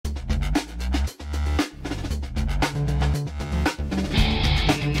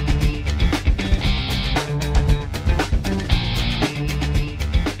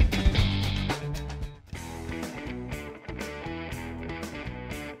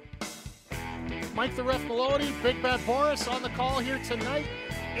Mike the Ref Maloney, Big Bad Boris on the call here tonight.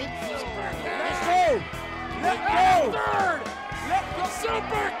 Let's go! Let go! Third! Let the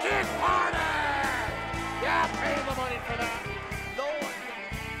Super Kick Party! Yeah, pay the money for that. No one.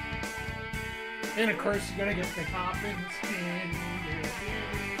 And of course, you're gonna get the Coffin spin.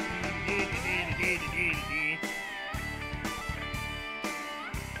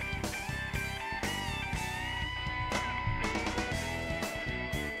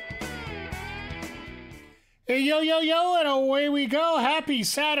 Hey, yo, yo, yo, and away we go. Happy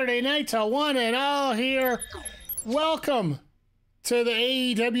Saturday night to one and all here. Welcome to the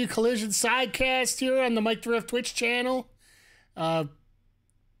AEW Collision SIdecast here on the Mike the Ref Twitch channel. Plans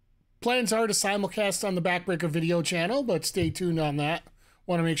are to simulcast on the Backbreaker video channel, but stay tuned on that.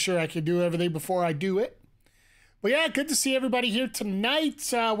 Want to make sure I can do everything before I do it. But yeah, good to see everybody here tonight.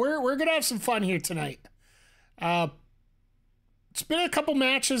 We're going to have some fun here tonight. It's been a couple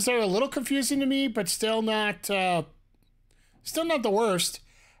matches that are a little confusing to me, but still not the worst.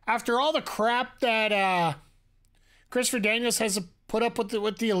 After all the crap that Christopher Daniels has put up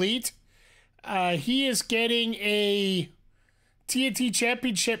with the Elite, he is getting a TNT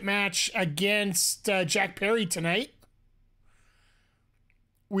Championship match against Jack Perry tonight.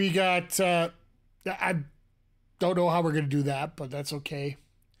 We got I don't know how we're gonna do that, but that's okay.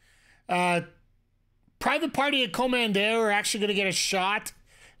 Private Party and Kommander are actually going to get a shot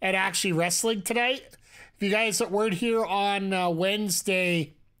at actually wrestling tonight. If you guys weren't here on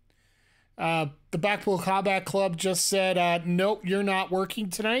Wednesday, the Blackpool Combat Club just said, nope, you're not working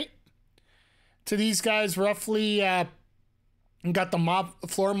tonight. To these guys, roughly got the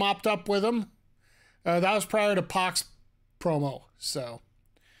floor mopped up with them. That was prior to Pac's promo. So,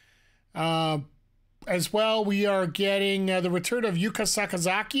 as well, we are getting the return of Yuka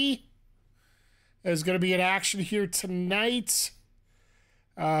Sakazuki. There's going to be an action here tonight.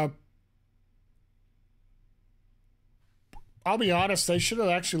 I'll be honest, I should have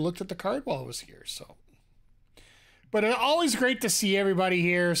actually looked at the card while I was here. So, but always great to see everybody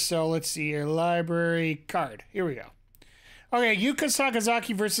here. So let's see here. Library card. Here we go. Okay, Yuka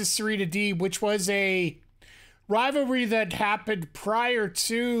Sakazuki versus Serena Deeb, which was a rivalry that happened prior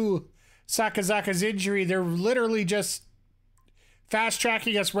to Sakazuki's injury. They're literally just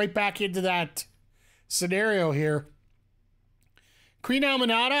fast-tracking us right back into that scenario here. Queen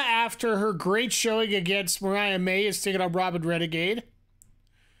Aminata, after her great showing against Mariah May, is taking on Robyn Renegade.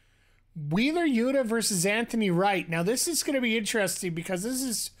 Wheeler Yuta versus Anthony Wright. Now this is going to be interesting because this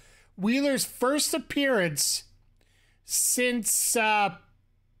is Wheeler's first appearance since the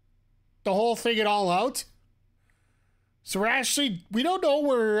whole thing at All Out. So we don't know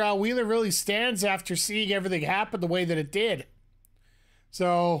where Wheeler really stands after seeing everything happen the way that it did.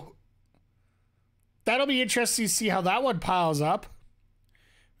 So that'll be interesting to see how that one piles up.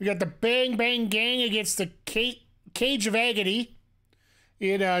 We got the Bang Bang Gang against the Cage of Agony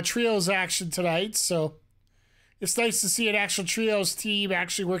in trios action tonight. So it's nice to see an actual trios team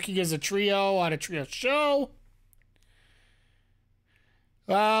actually working as a trio on a trio show.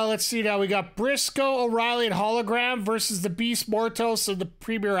 Let's see now. We got Briscoe, O'Reilly, and Hologram versus the Beast, Mortos, and the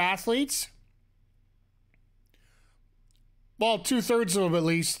Premier Athletes. Well, 2/3 of them at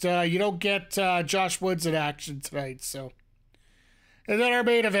least. You don't get Josh Woods in action tonight, so. And then our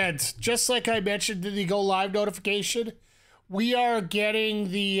main event. Just like I mentioned in the Go Live notification, we are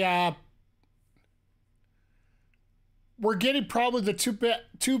getting the... we're getting probably the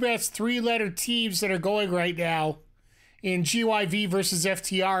two best three-letter teams that are going right now in GYV versus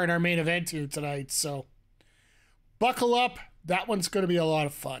FTR in our main event here tonight, so. Buckle up. That one's going to be a lot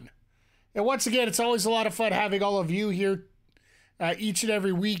of fun. And once again, it's always a lot of fun having all of you here each and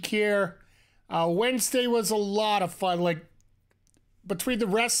every week here. Wednesday was a lot of fun. Like, between the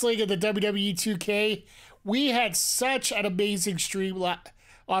wrestling and the WWE 2K, we had such an amazing stream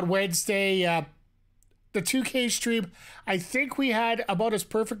on Wednesday. The 2K stream, I think we had about as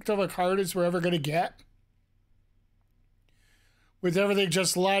perfect of a card as we're ever going to get. With everything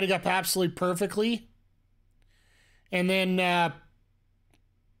just lining up absolutely perfectly. And then...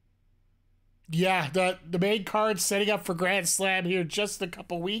 yeah, the main card setting up for Grand Slam here in just a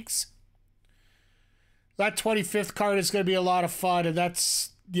couple weeks. That 25th card is going to be a lot of fun, and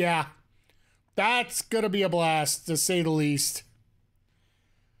that's going to be a blast, to say the least.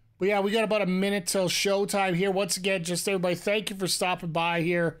 But yeah, we got about a minute till showtime here. Once again, just everybody, thank you for stopping by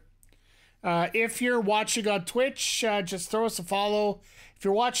here. If you're watching on Twitch, just throw us a follow. If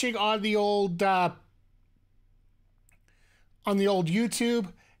you're watching on the old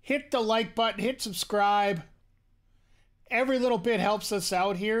YouTube, hit the like button, hit subscribe. Every little bit helps us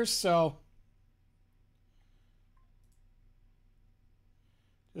out here, so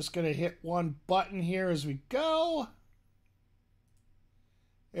Just going to hit one button here as we go.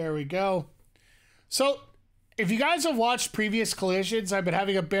 There we go. So, if you guys have watched previous collisions, I've been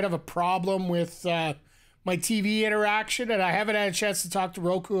having a bit of a problem with my TV interaction, and I haven't had a chance to talk to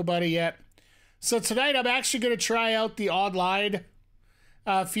Roku about it yet. So tonight, I'm actually going to try out the online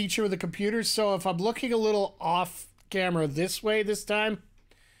feature with the computer. So if I'm looking a little off camera this way this time,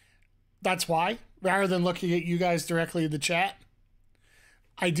 that's why, rather than looking at you guys directly in the chat.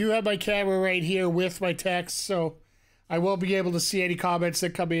 I do have my camera right here with my text, so I will be able to see any comments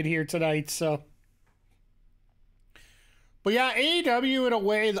that come in here tonight. So, but yeah, AEW in a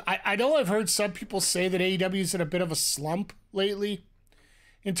way, I know I've heard some people say that AEW is in a bit of a slump lately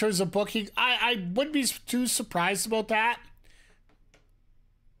in terms of booking. I wouldn't be too surprised about that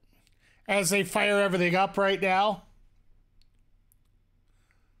as they fire everything up right now.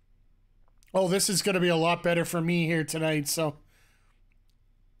 Oh, this is going to be a lot better for me here tonight, so.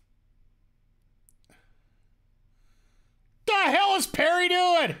 The hell is Perry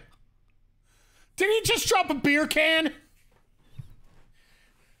doing? Did he just drop a beer can?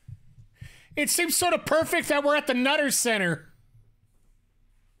 It seems sort of perfect that we're at the Nutter Center.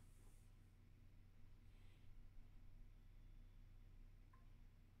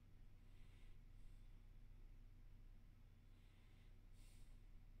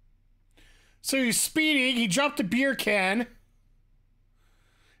 So he's speeding. He dropped a beer can.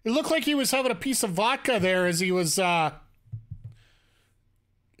 It looked like he was having a piece of vodka there as he was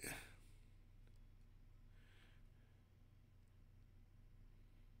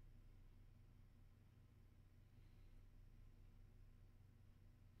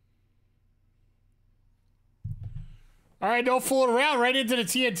All right, no fooling around. Right into the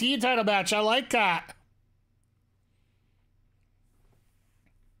TNT title match. I like that.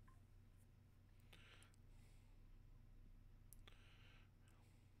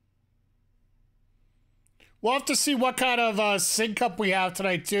 We'll have to see what kind of sync-up we have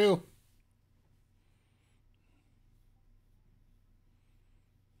tonight, too.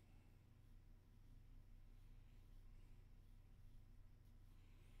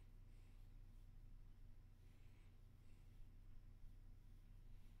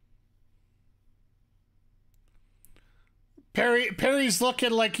 Perry's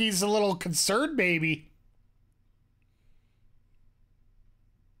looking like he's a little concerned, maybe.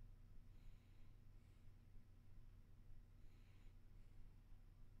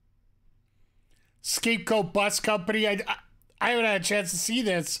 Scapegoat Bus Company. I haven't had a chance to see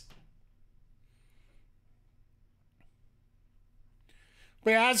this.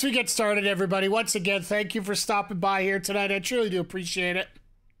 But as we get started, everybody, once again, thank you for stopping by here tonight. I truly do appreciate it.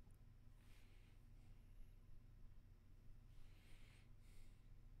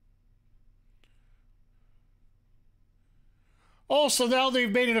 Oh, so now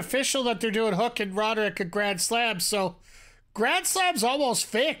they've made it official that they're doing Hook and Roderick at Grand Slam. So Grand Slam's almost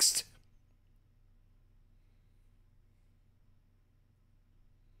fixed.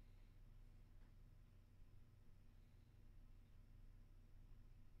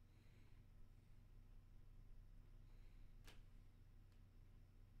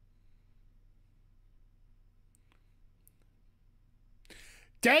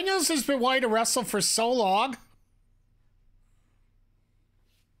 Daniels has been wanting to wrestle for so long.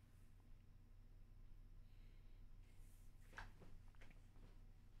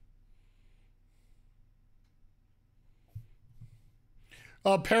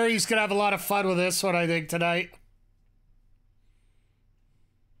 Oh, Perry's going to have a lot of fun with this one, I think, tonight.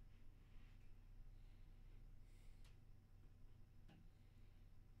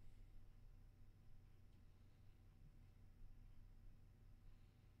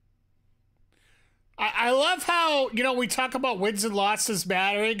 I love how, you know, we talk about wins and losses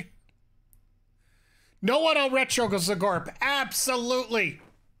mattering. No one on Retro Zagorp. Absolutely.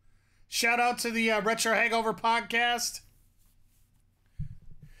 Shout out to the Retro Hangover podcast.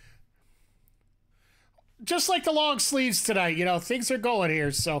 Just like the long sleeves tonight, you know, things are going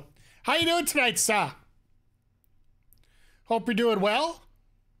here. So, how you doing tonight, Sa? Hope you're doing well.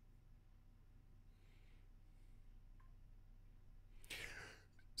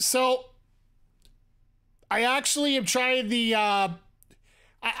 So, I actually am trying the,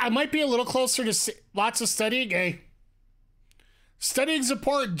 I might be a little closer to lots of studying. Hey, studying's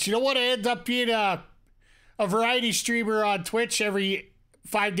important. You don't want to end up being a variety streamer on Twitch every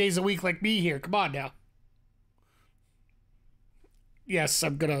 5 days a week like me here. Come on now. Yes,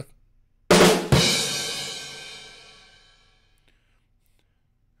 I'm gonna.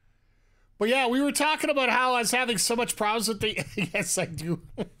 But yeah, we were talking about how I was having so much problems with the. Yes, I do.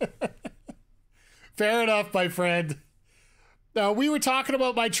 Fair enough, my friend. We were talking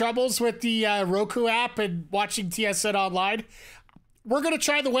about my troubles with the Roku app and watching TSN online. We're going to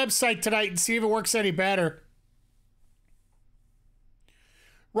try the website tonight and see if it works any better.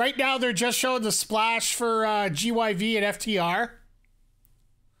 Right now, they're just showing the splash for GYV and FTR.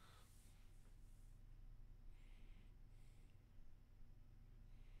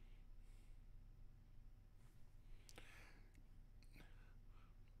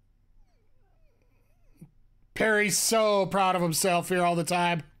 Perry's so proud of himself here all the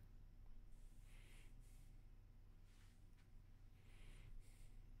time.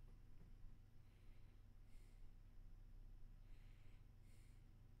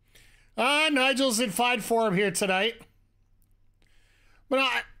 Nigel's in fine form here tonight. But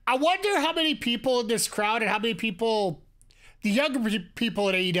I wonder how many people in this crowd and how many people, the younger people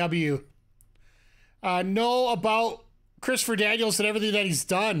at AEW, know about Christopher Daniels and everything that he's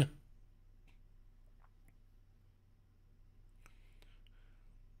done.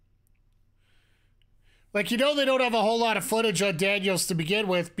 Like, they don't have a whole lot of footage on Daniels to begin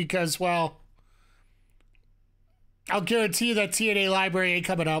with because, well, I'll guarantee you that TNA library ain't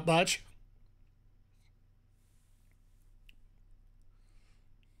coming out much.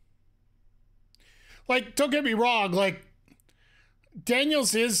 Like, don't get me wrong, like,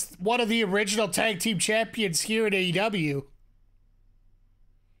 Daniels is one of the original tag team champions here at AEW.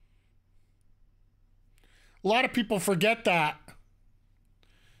 A lot of people forget that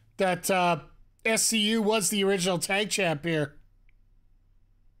SCU was the original tag champ here.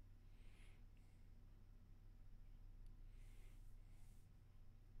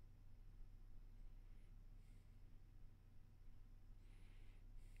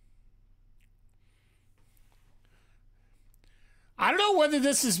 I don't know whether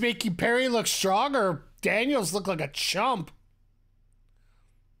this is making Perry look strong or Daniels look like a chump.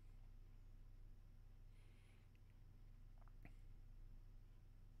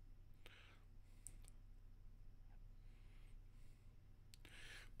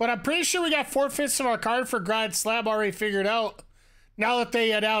 But I'm pretty sure we got 4/5 of our card for Grand Slam already figured out. Now that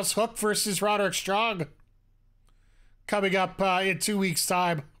they announced Hook versus Roderick Strong coming up in 2 weeks'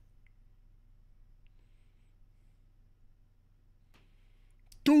 time.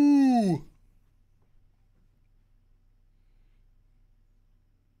 Doo!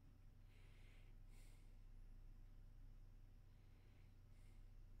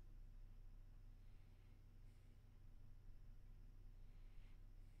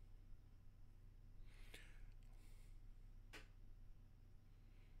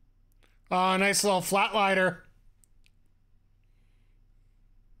 Oh, nice little flatliner.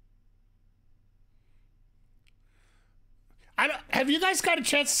 Have you guys got a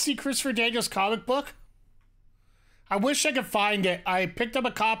chance to see Christopher Daniels' comic book? I wish I could find it. I picked up a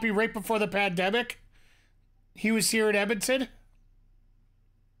copy right before the pandemic. He was here in Edmonton.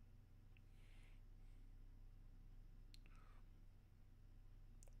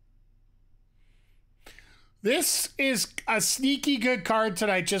 This is a sneaky good card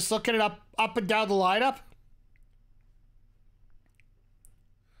tonight. Just looking it up and down the lineup.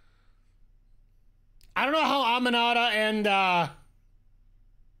 I don't know how Aminata and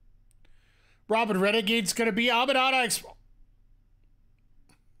Robyn Renegade's going to be. Aminata,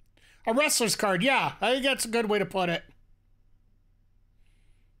 a wrestler's card. Yeah, I think that's a good way to put it.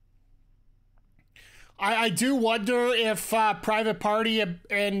 I do wonder if Private Party and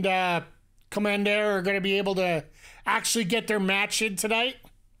Kommander are going to be able to actually get their match in tonight.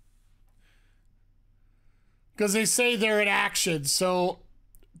 Because they say they're in action. So,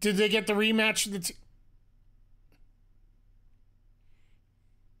 did they get the rematch?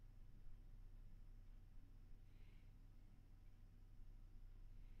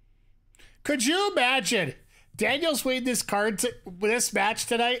 Could you imagine Daniels winning this this match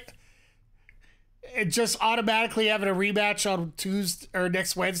tonight and just automatically having a rematch on Tuesday or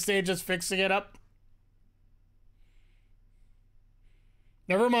next Wednesday and just fixing it up?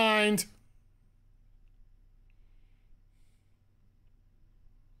 Never mind.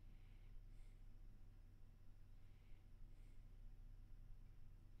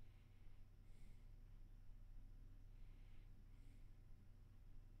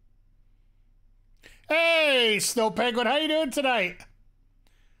 Hey, Snow Penguin, how you doing tonight?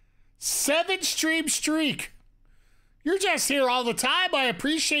 7-stream streak. You're just here all the time. I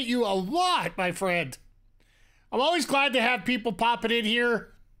appreciate you a lot, my friend. I'm always glad to have people popping in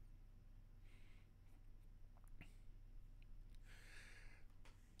here.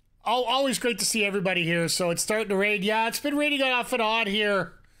 Always great to see everybody here. So it's starting to rain. Yeah, it's been raining off and on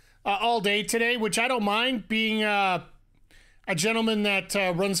here all day today, which I don't mind, being a gentleman that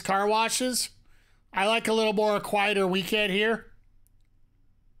runs car washes. I like a little more quieter weekend here.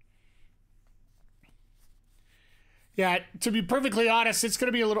 Yeah, to be perfectly honest, it's going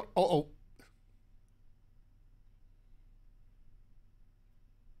to be a little... Uh-oh.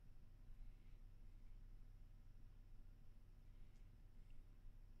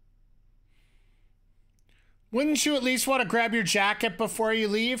 Wouldn't you at least want to grab your jacket before you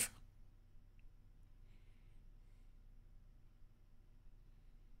leave?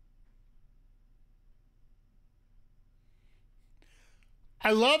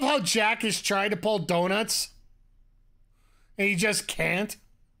 I love how Jack is trying to pull donuts. And he just can't.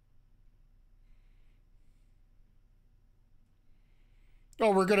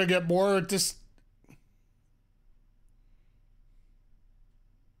 Oh, we're going to get more of this.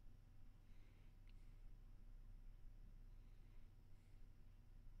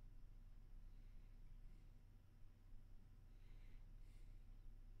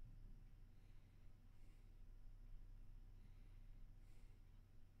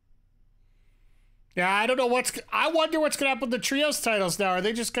 Yeah, I don't know what's... I wonder what's going to happen with the trios titles now. Are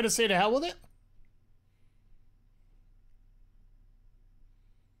they just going to say to hell with it?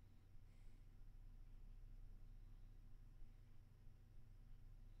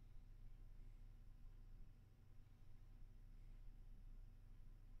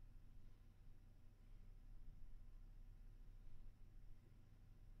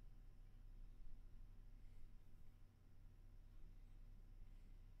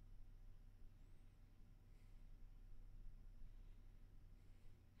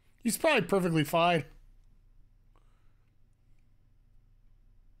 He's probably perfectly fine.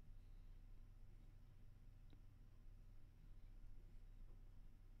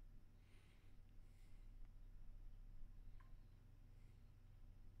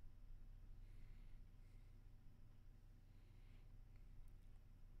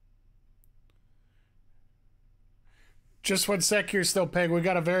 Just one sec here, still, Peg. We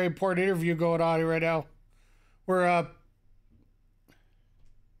got a very important interview going on here right now. We're,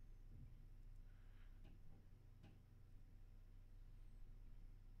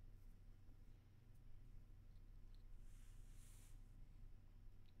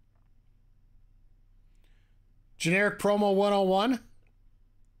 generic promo 101.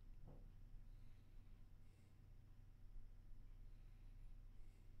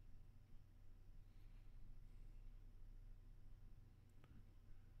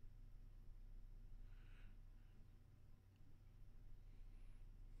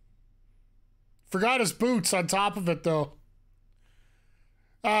 Forgot his boots on top of it, though.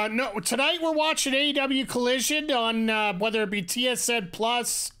 No, tonight we're watching AEW Collision on whether it be TSN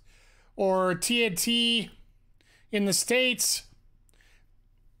Plus or TNT in the States,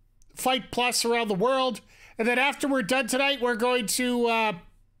 Fight Plus around the world. And then after we're done tonight, we're going to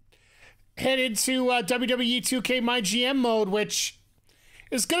head into WWE 2K My GM mode, which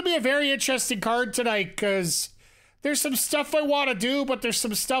is going to be a very interesting card tonight because there's some stuff I want to do, but there's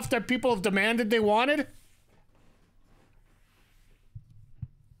some stuff that people have demanded they wanted.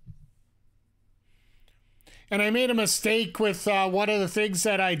 And I made a mistake with one of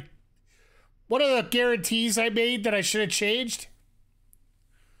the guarantees I made that I should have changed.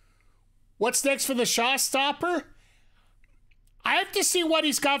 What's next for the Shawstopper? I have to see what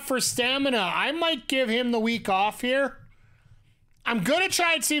he's got for stamina. I might give him the week off here. I'm going to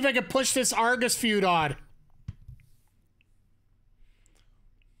try and see if I can push this Argus feud on.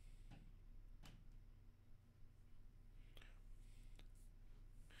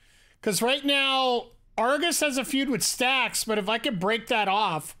 Because right now, Argus has a feud with Stax, but if I could break that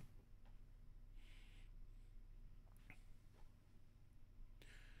off...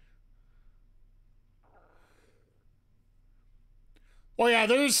 Oh yeah,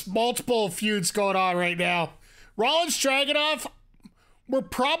 there's multiple feuds going on right now. Rollins Dragunov, we're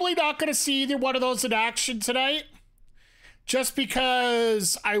probably not going to see either one of those in action tonight. Just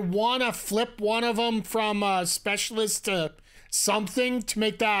because I want to flip one of them from a specialist to something to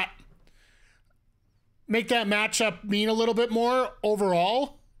make that matchup mean a little bit more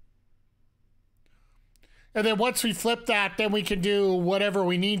overall. And then once we flip that, then we can do whatever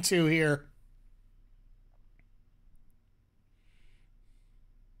we need to here.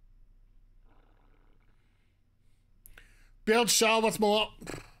 Build Shaw with Malone.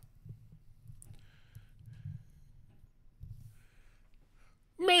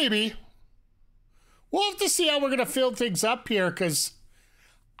 Maybe. We'll have to see how we're going to fill things up here, because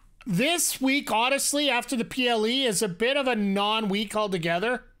this week, honestly, after the PLE, is a bit of a non-week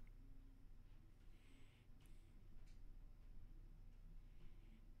altogether.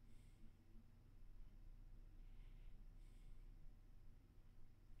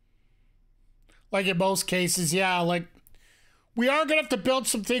 Like in most cases, yeah. Like, we are going to have to build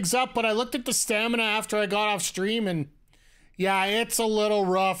some things up, but I looked at the stamina after I got off stream, and yeah, it's a little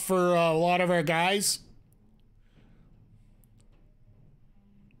rough for a lot of our guys.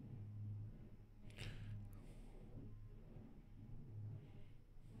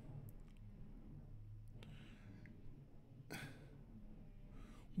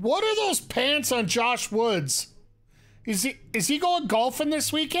 What are those pants on Josh Woods? Is he going golfing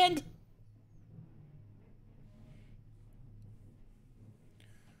this weekend?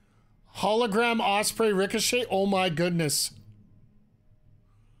 Hologram, Osprey, Ricochet. Oh my goodness.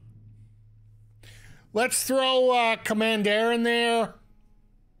 Let's throw Kommander in there.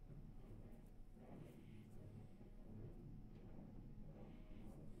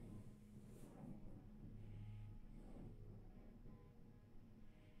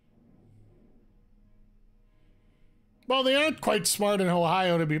 Well, they aren't quite smart in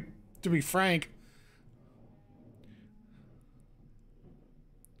Ohio, to be frank.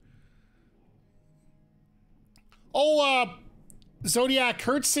 Oh, Zodiac,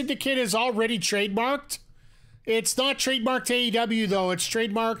 Hurt Syndicate is already trademarked. It's not trademarked to AEW, though. It's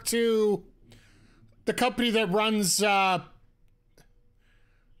trademarked to the company that runs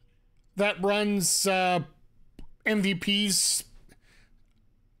MVP's.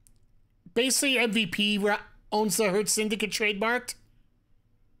 Basically, MVP owns the Hurt Syndicate trademarked.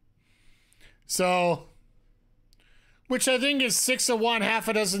 So, which I think is 6 of one, half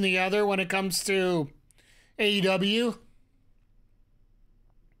a dozen the other when it comes to AEW.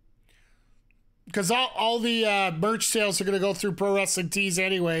 Because all the merch sales are going to go through Pro Wrestling Tees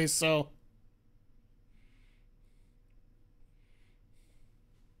anyway, so.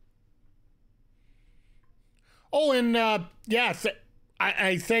 Oh, and yeah,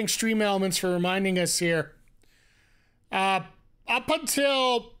 I thank Stream Elements for reminding us here. Up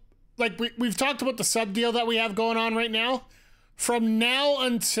until, like, we've talked about the sub deal that we have going on right now. From now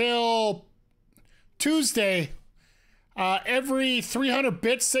until Tuesday, every 300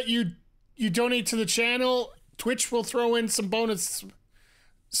 bits that you donate to the channel, Twitch will throw in some bonus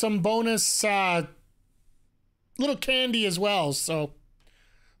little candy as well. So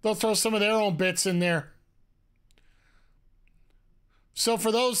they'll throw some of their own bits in there. So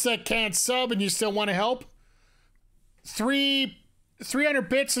for those that can't sub and you still want to help, 300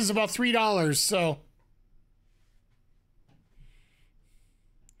 bits is about $3. So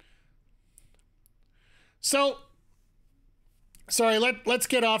sorry, let's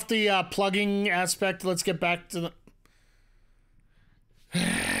get off the plugging aspect. Let's get back to the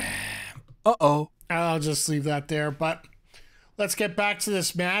I'll just leave that there, but let's get back to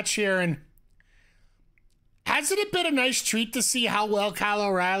this match here. And hasn't it been a nice treat to see how well Kyle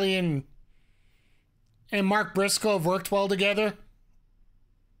O'Reilly and Mark Briscoe have worked well together?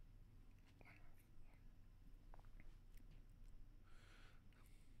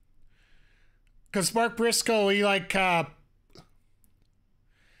 Because Mark Briscoe, he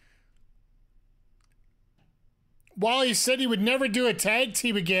while he said he would never do a tag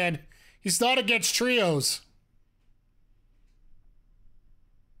team again, he's not against trios.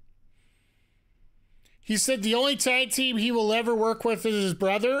 He said the only tag team he will ever work with is his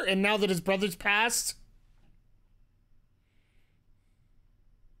brother, and now that his brother's passed,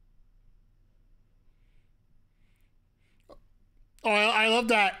 oh, I love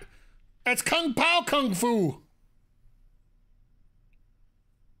that. That's Kung Pao Kung Fu.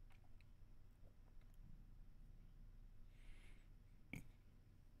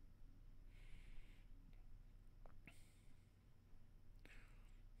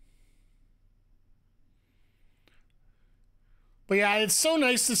 But yeah, it's so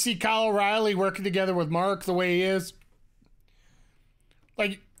nice to see Kyle O'Reilly working together with Mark the way he is.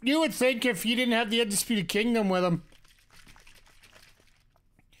 Like, you would think if you didn't have the Undisputed Kingdom with him,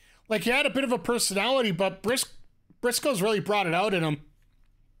 like, he had a bit of a personality, but Briscoe's really brought it out in him.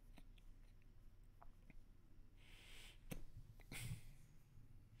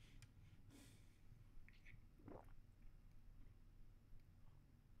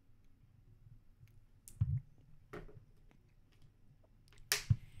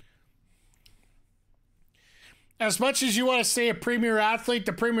 As much as you want to say a premier athlete,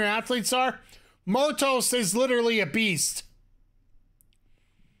 the premier athletes are, Mortos is literally a beast.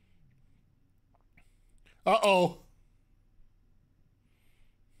 Uh-oh.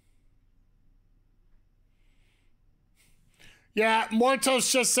 Yeah,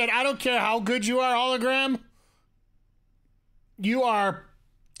 Mortos just said, I don't care how good you are, Hologram. You are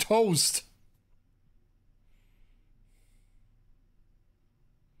toast.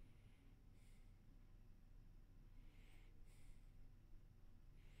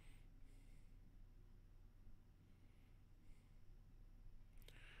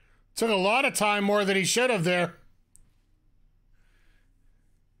 Took a lot of time, more than he should have there.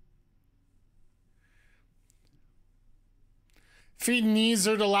 Feet and knees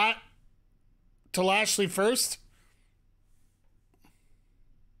are to Lashley first.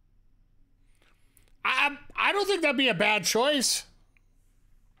 I don't think that'd be a bad choice.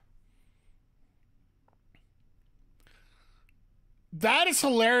 That is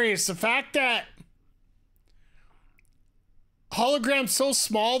hilarious. The fact that Hologram's so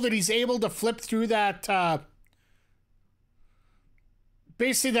small that he's able to flip through that,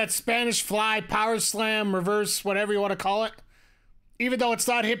 basically that Spanish fly, power slam, reverse, whatever you want to call it, even though it's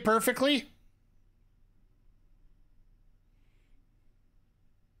not hit perfectly.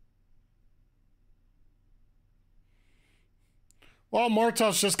 Well,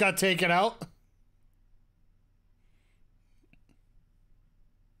 Mortos just got taken out.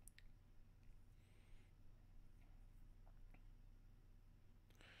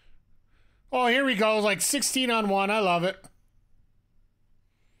 Oh, here we go. Like 16 on 1. I love it.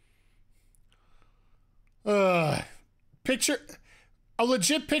 Picture. A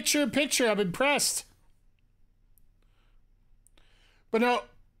legit picture-in-picture. I'm impressed. But no.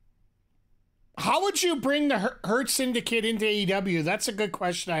 How would you bring the Hurt Syndicate into AEW? That's a good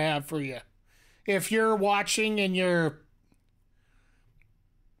question I have for you. If you're watching and you're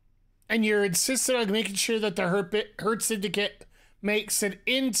insistent on making sure that the Hurt Syndicate makes it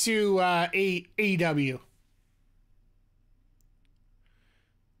into AEW.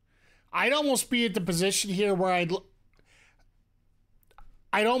 I'd almost be at the position here where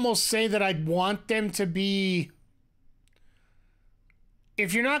I'd almost say that I'd want them to be,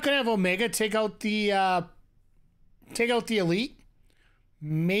 if you're not going to have Omega take out the Elite,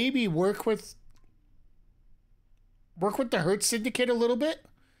 maybe work with the Hurt Syndicate a little bit,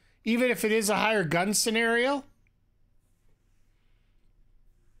 even if it is a higher gun scenario.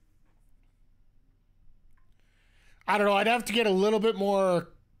 I don't know. I'd have to get a little bit more.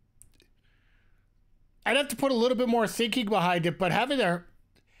 I'd have to put a little bit more thinking behind it, but having the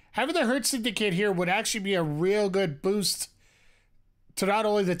Hurt Syndicate here would actually be a real good boost to not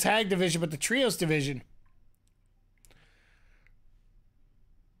only the tag division, but the trios division.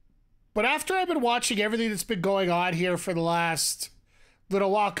 But after I've been watching everything that's been going on here for the last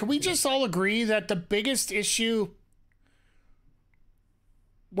little while, can we just all agree that the biggest issue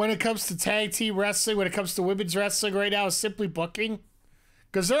when it comes to tag team wrestling, when it comes to women's wrestling right now, is simply booking?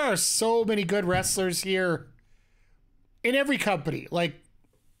 Because there are so many good wrestlers here in every company. Like,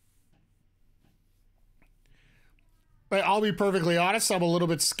 I'll be perfectly honest, I'm a little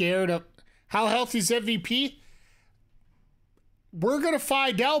bit scared of how healthy's MVP. We're going to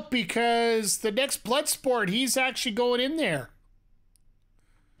find out, because the next Bloodsport, he's actually going in there.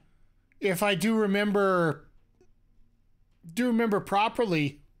 If I do remember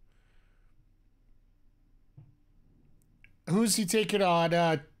properly. Who's he taking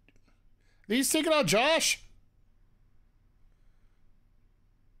on? He's taking on Josh.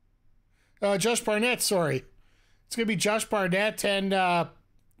 Josh Barnett, sorry. It's going to be Josh Barnett and an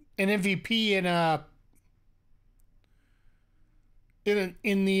MVP in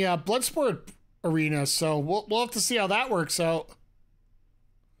the Bloodsport arena. So we'll have to see how that works out.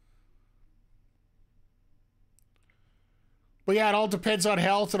 But yeah, it all depends on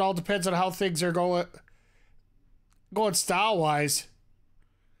health. It all depends on how things are going style-wise.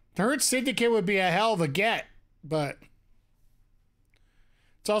 The Hurt Syndicate would be a hell of a get, but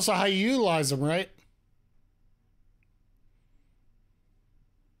it's also how you utilize them, right?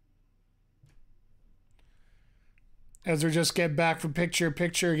 As we're just getting back from picture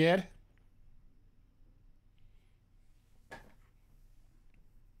again.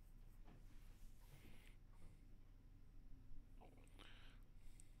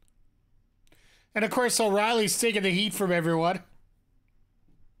 And of course, O'Reilly's taking the heat from everyone.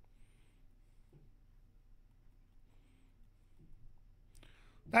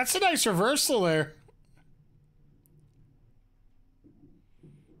 That's a nice reversal there.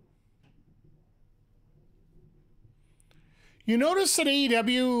 You notice that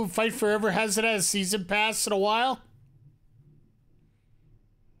AEW Fight Forever hasn't had a season pass in a while?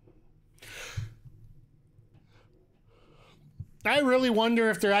 I really wonder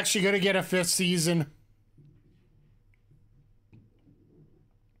if they're actually going to get a 5th season.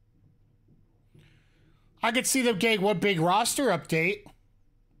 I could see them getting one big roster update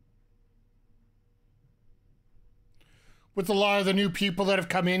with a lot of the new people that have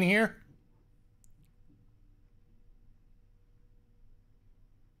come in here.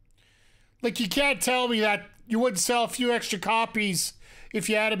 Like, you can't tell me that you wouldn't sell a few extra copies if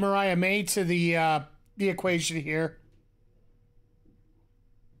you added Mariah May to the equation here.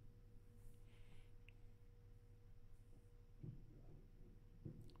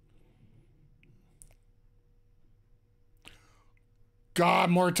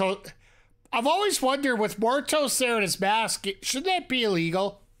 God, Mortos. I've always wondered, with Mortos there in his mask, should that be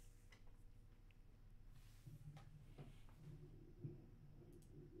illegal?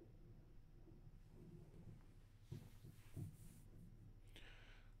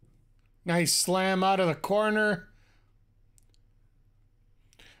 Nice slam out of the corner.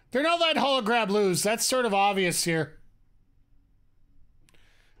 They're not letting Hologram lose. That's sort of obvious here.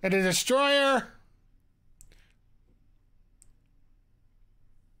 And a destroyer.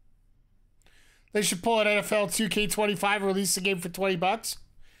 They should pull an NFL 2K25, release the game for $20.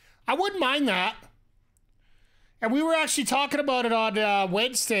 I wouldn't mind that. And we were actually talking about it on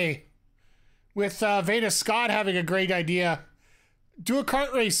Wednesday with Veda Scott having a great idea. Do a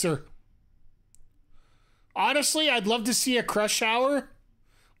kart racer. Honestly, I'd love to see a Crush Hour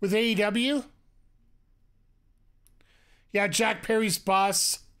with AEW. Yeah, Jack Perry's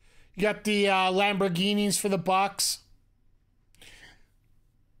bus. You got the Lamborghinis for the Bucks.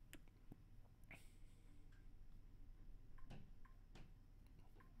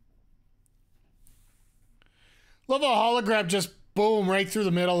 Love a hologram just boom right through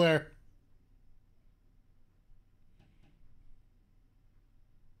the middle there.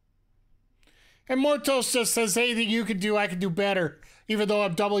 And Mortos just says, anything you can do, I can do better, even though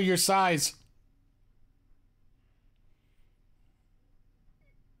I'm double your size.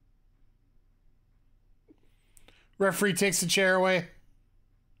 Referee takes the chair away.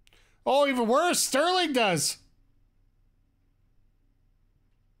 Oh, even worse, Sterling does.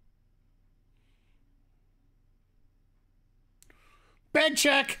 Bed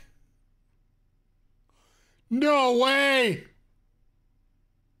check. No way.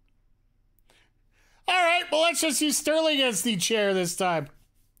 All right, well, let's just use Sterling as the chair this time.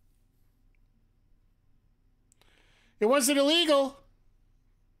 It wasn't illegal.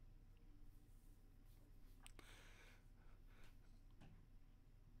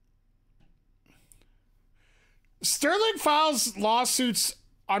 Sterling files lawsuits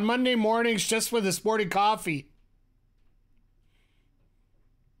on Monday mornings just with his morning coffee.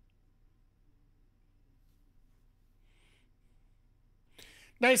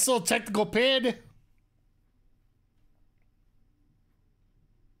 Nice little technical pin.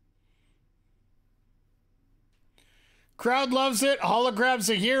 Crowd loves it.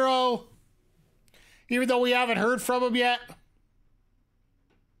 Hologram's a hero. Even though we haven't heard from him yet.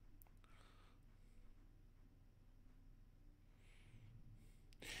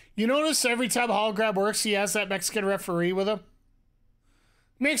 You notice every time Hologram works, he has that Mexican referee with him?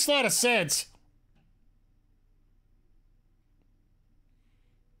 Makes a lot of sense.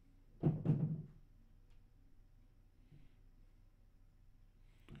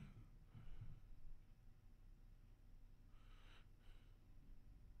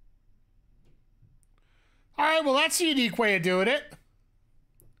 All right, well, that's a unique way of doing it.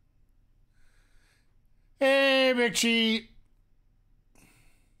 Hey, McGee.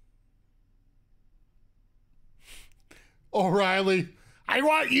 O'Reilly, I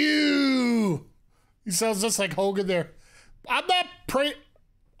want you. He sounds just like Hogan there. I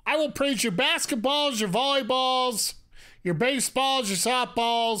will praise your basketballs, your volleyballs, your baseballs, your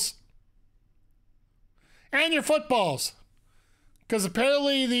softballs, and your footballs. Because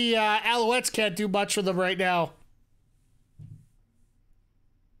apparently the Alouettes can't do much with them right now.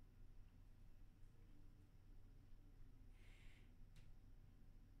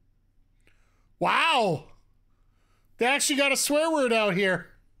 Wow. They actually got a swear word out here.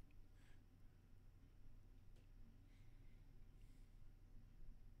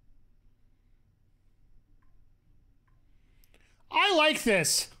 I like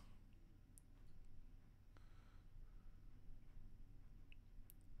this.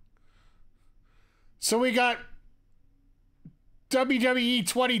 So we got WWE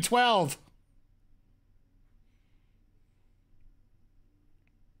 2012.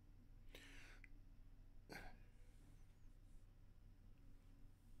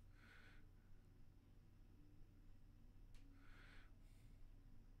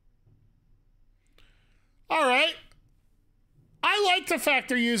 All right. I like the fact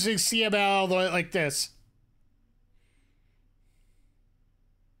they're using CML like this.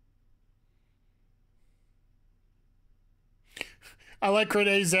 I like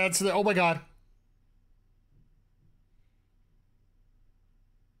Renee's answer. Oh my God.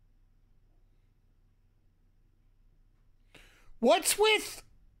 What's with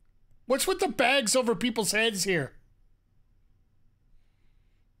the bags over people's heads here?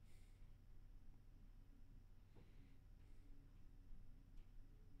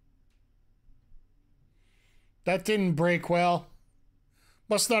 That didn't break well.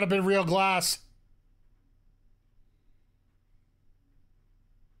 Must not have been real glass.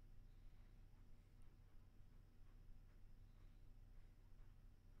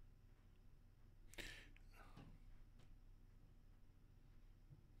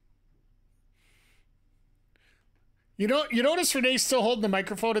 You notice Renee's still holding the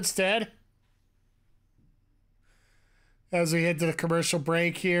microphone instead? As we head to the commercial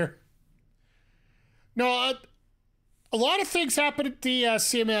break here. No, a lot of things happened at the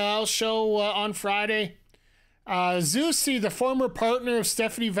CMLL show on Friday. Zusi, the former partner of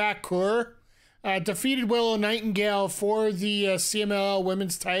Stephanie Vacour, defeated Willow Nightingale for the CMLL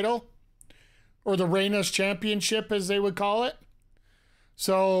women's title, or the Reina's Championship, as they would call it.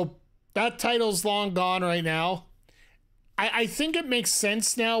 So that title's long gone right now. I think it makes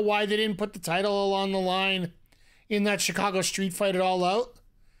sense now why they didn't put the title on the line in that Chicago street fight at All Out.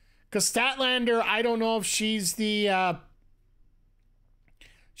 Because Statlander, I don't know if she's the...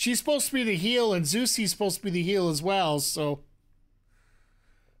 she's supposed to be the heel, and Zusi's supposed to be the heel as well, so...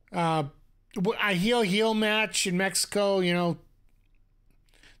 a heel match in Mexico, you know...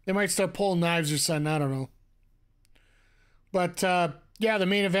 They might start pulling knives or something, I don't know. But, yeah, the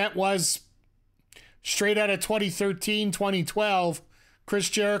main event was... Straight out of 2013, 2012, Chris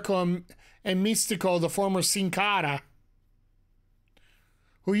Jericho and Mystico, the former Sin Cara,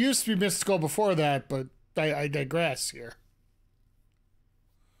 who used to be Mystico before that, but I digress here.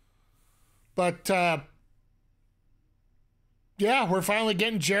 But, yeah, we're finally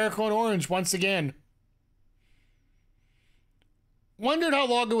getting Jericho and Orange once again. Wondered how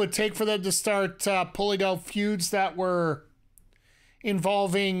long it would take for them to start pulling out feuds that were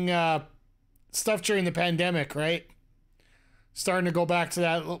involving... stuff during the pandemic, right? Starting to go back to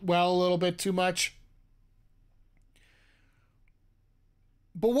that well a little bit too much.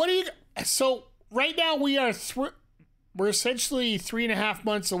 But what do you... So, right now we're essentially 3.5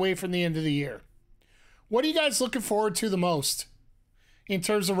 months away from the end of the year. What are you guys looking forward to the most? In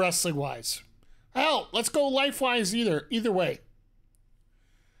terms of wrestling-wise? Hell, let's go life-wise either way.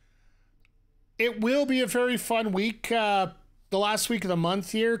 It will be a very fun week, the last week of the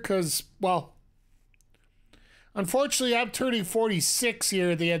month here, because, well... Unfortunately, I'm turning 46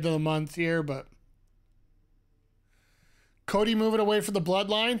 here at the end of the month here, but... Cody moving away from the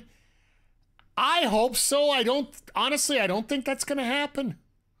bloodline? I hope so. Honestly, I don't think that's going to happen.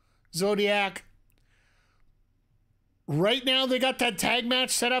 Zodiac. Right now, they got that tag match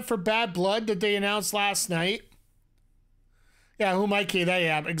set up for Bad Blood that they announced last night. Yeah, who might key that?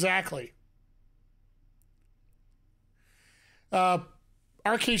 Yeah, exactly. RK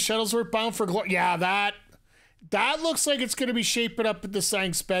Shuttlesworth bound for glory. Yeah, that looks like it's going to be shaping up at the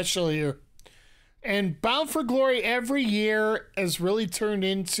Sang Special here. And Bound for Glory every year has really turned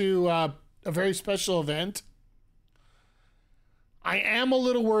into a very special event. I am a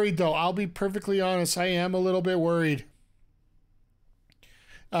little worried, though. I'll be perfectly honest. I am a little bit worried.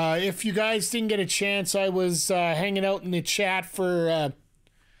 If you guys didn't get a chance, I was hanging out in the chat for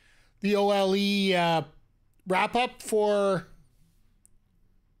the OLE wrap-up for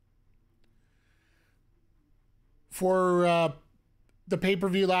the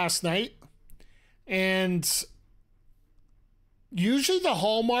pay-per-view last night. And usually the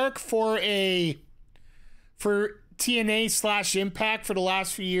hallmark for TNA/Impact for the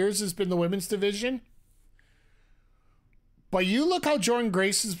last few years has been the women's division. But you look how Jordan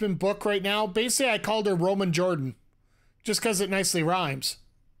Grace has been booked right now. Basically, I called her Roman Jordan just because it nicely rhymes.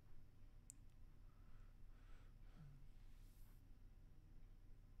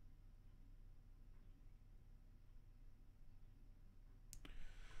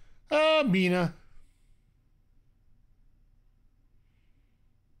 Mina.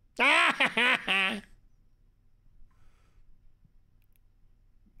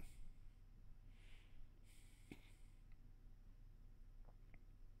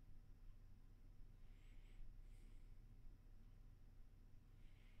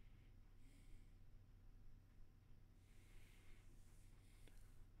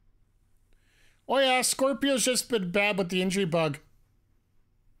 Oh yeah, Scorpio's just been bad with the injury bug.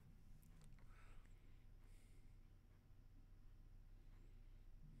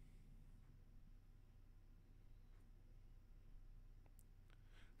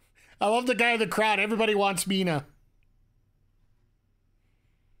 I love the guy in the crowd. Everybody wants Mina.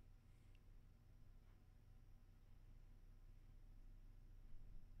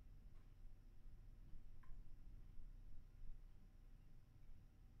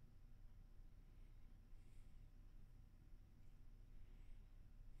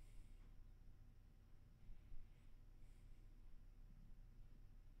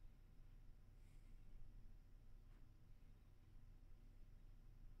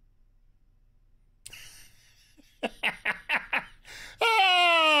 Oh,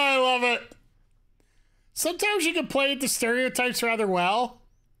 I love it. Sometimes you can play the stereotypes rather well.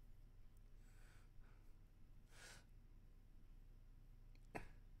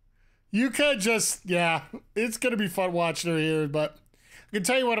 Yuka just, yeah, it's going to be fun watching her here, but I can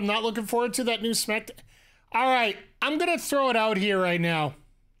tell you what, I'm not looking forward to that new SmackDown. All right, I'm going to throw it out here right now.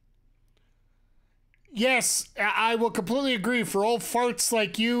 Yes, I will completely agree. For old farts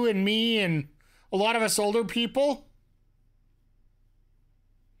like you and me and a lot of us older people,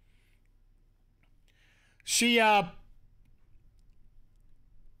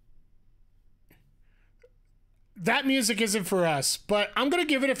 that music isn't for us, but I'm going to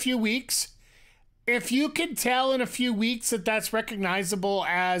give it a few weeks. If you can tell in a few weeks that that's recognizable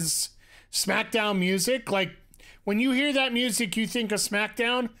as SmackDown music, like when you hear that music, you think of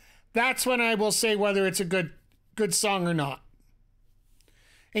SmackDown, that's when I will say whether it's a good song or not.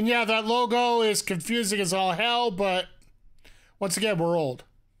 And yeah, that logo is confusing as all hell, but once again, we're old.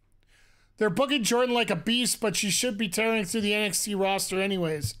 They're booking Jordan like a beast, but she should be tearing through the NXT roster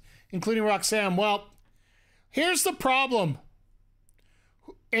anyways, including Roxanne. Well, here's the problem.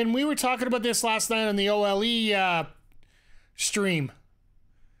 And we were talking about this last night on the OLE stream.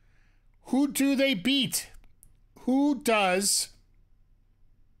 Who do they beat? Who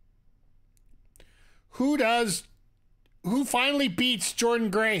finally beats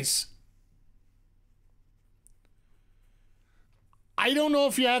Jordynne Grace? I don't know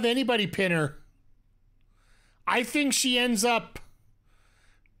if you have anybody pin her. I think she ends up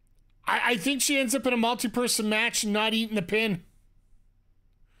in a multi-person match and not eating the pin.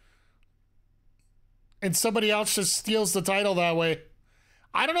 And somebody else just steals the title that way.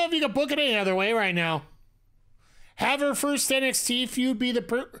 I don't know if you can book it any other way right now. Have her first NXT feud be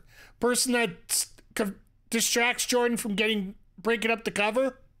the person that distracts Jordynne from breaking up the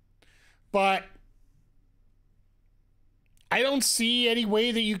cover. But I don't see any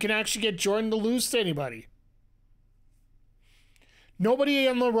way that you can actually get Jordynne to lose to anybody. Nobody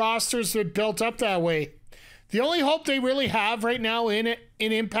on the roster's been built up that way. The only hope they really have right now in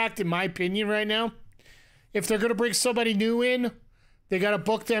Impact, in my opinion right now, if they're going to bring somebody new in, they got to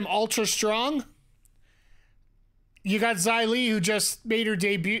book them ultra strong. You got Xia Li, who just made her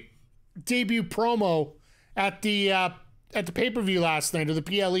debut promo at the pay-per-view last night, or the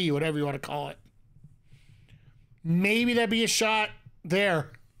PLE, whatever you want to call it. Maybe that'd be a shot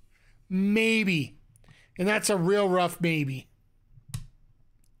there. Maybe. And that's a real rough maybe.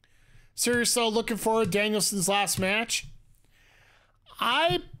 Seriously, looking forward to Danielson's last match.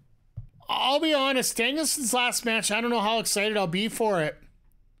 I'll be honest, Danielson's last match, I don't know how excited I'll be for it.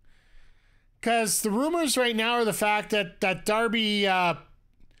 Because the rumors right now are the fact that Darby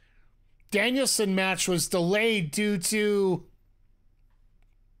Danielson match was delayed due to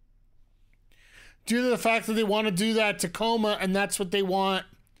the fact that they want to do that Tacoma, and that's what they want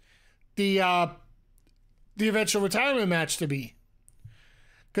the eventual retirement match to be.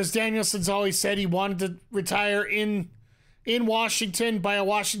 Because Danielson's always said he wanted to retire in Washington by a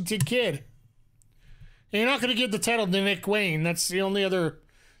Washington kid. And you're not going to give the title to Nick Wayne. That's the only other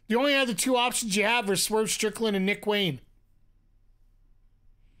two options you have are Swerve Strickland and Nick Wayne.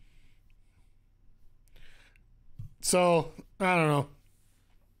 So, I don't know.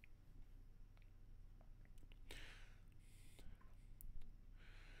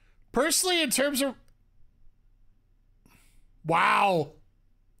 Personally, in terms of... Wow.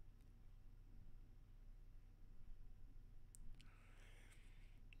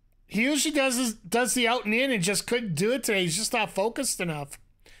 He usually does the out and in and just couldn't do it today. He's just not focused enough.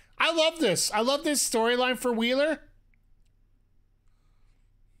 I love this. I love this storyline for Wheeler.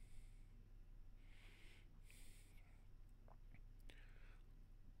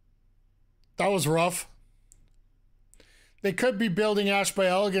 That was rough. They could be building Ash by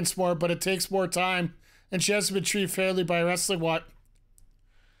Elegance more, but it takes more time. And she hasn't been treated fairly by Wrestling What?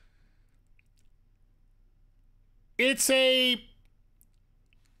 It's a...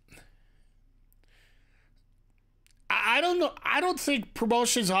 I don't know. I don't think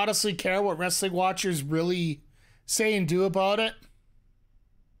promotions honestly care what wrestling watchers really say and do about it.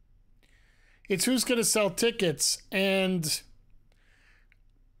 It's who's going to sell tickets. And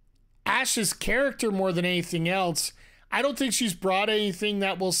Ash's character more than anything else, I don't think she's brought anything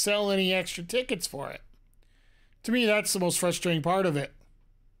that will sell any extra tickets for it. To me, that's the most frustrating part of it.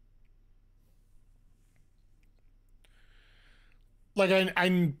 Like,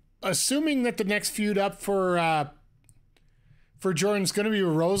 I'm assuming that the next feud up for Jordan's going to be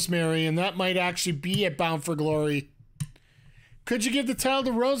with Rosemary, and that might actually be at Bound for Glory. Could you give the title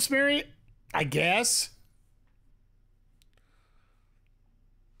to Rosemary? I guess.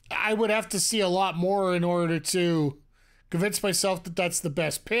 I would have to see a lot more in order to convince myself that that's the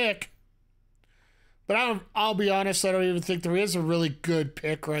best pick. But I'll be honest, I don't even think there is a really good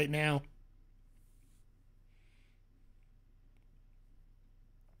pick right now.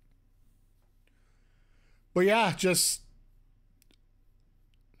 But yeah, just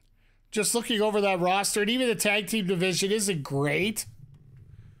looking over that roster, and even the tag team division isn't great.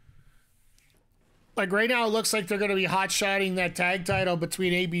 Like right now, it looks like they're going to be hot-shotting that tag title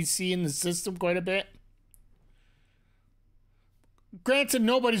between ABC and the System quite a bit. Granted,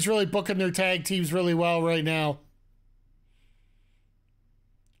 nobody's really booking their tag teams really well right now.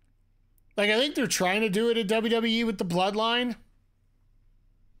 Like, I think they're trying to do it at WWE with the Bloodline.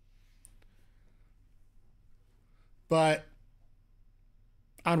 But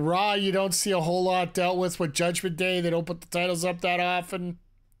on Raw, you don't see a whole lot dealt with Judgment Day. They don't put the titles up that often.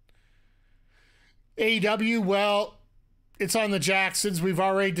 AEW, well, it's on the Jacksons. We've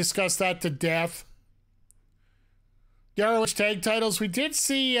already discussed that to death. The ROH tag titles, we did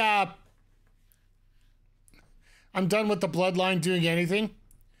see... I'm done with the Bloodline doing anything.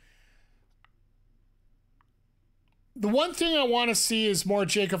 The one thing I want to see is more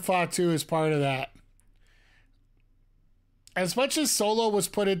Jacob Fatu as part of that. As much as Solo was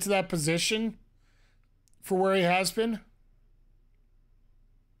put into that position for where he has been,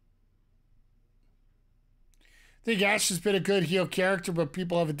 I think Ash has been a good heel character, but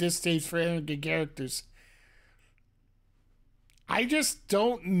people have a distaste for arrogant characters. I just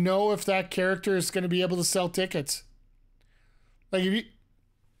don't know if that character is going to be able to sell tickets. Like, if you,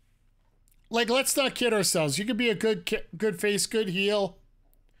 like, let's not kid ourselves. You could be a good face, good heel,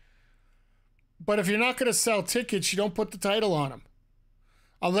 but if you're not going to sell tickets, you don't put the title on them,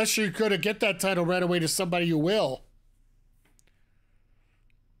 unless you're going to get that title right away to somebody who will.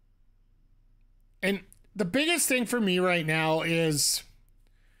 And the biggest thing for me right now is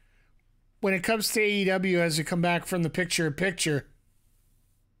when it comes to AEW as you come back from the picture-in-picture,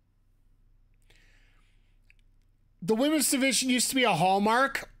 the women's division used to be a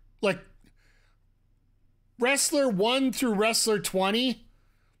hallmark. Like, wrestler 1 through wrestler 20,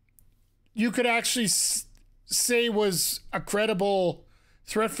 you could actually say was a credible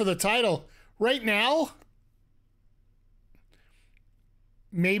threat for the title. Right now,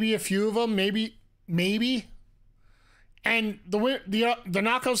 maybe a few of them, maybe. And the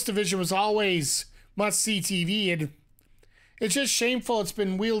Knockouts division was always must-see TV, and it's just shameful it's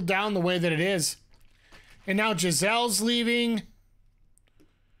been wheeled down the way that it is. And now Giselle's leaving,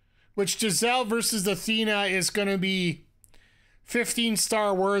 which Giselle versus Athena is going to be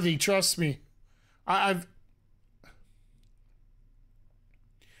 15-star worthy, trust me.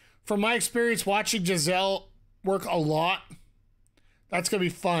 From my experience watching Giselle work a lot, that's going to be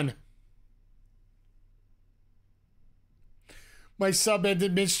fun. My sub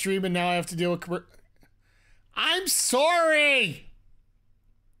ended midstream and now I have to deal with... I'm sorry!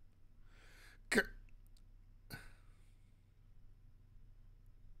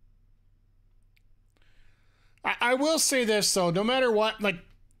 I will say this, though. No matter what, like...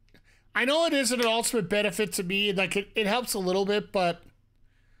 I know it isn't an ultimate benefit to me. Like, it helps a little bit, but...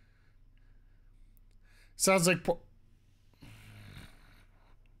 Sounds like...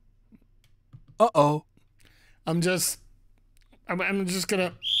 Uh-oh. I'm just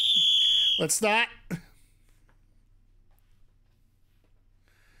gonna... Let's not...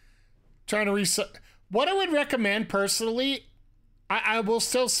 Trying to reset... What I would recommend, personally... I will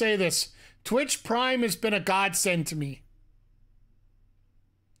still say this. Twitch Prime has been a godsend to me.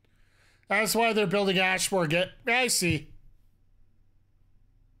 That's why they're building Ashmore. I see.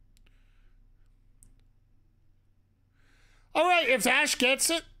 All right, if Ash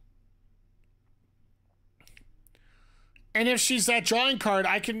gets it, and if she's that drawing card,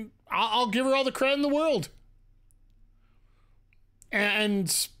 I'll give her all the credit in the world.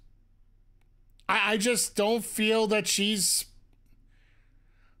 And I just don't feel that she's...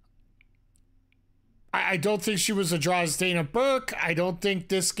 I don't think she was a draw as Dana Burke. I don't think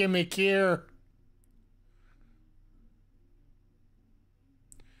this gimmick here...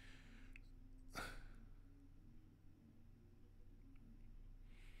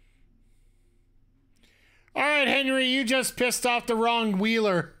 All right, Henry, you just pissed off the wrong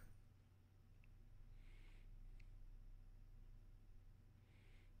Wheeler.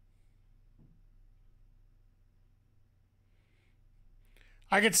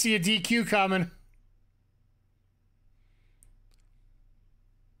 I could see a DQ coming.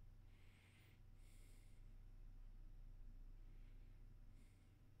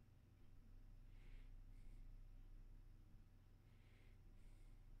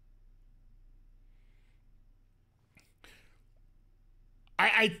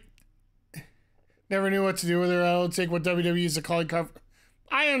 I never knew what to do with her. I don't take what WWE is a calling cover.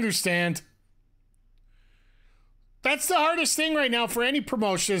 I understand. That's the hardest thing right now for any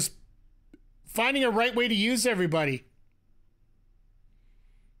promotion, is finding a right way to use everybody.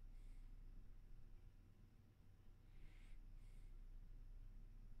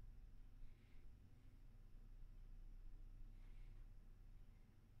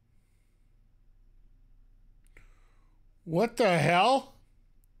 What the hell?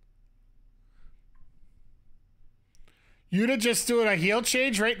 Yuta just doing a heel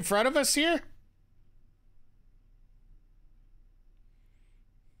change right in front of us here?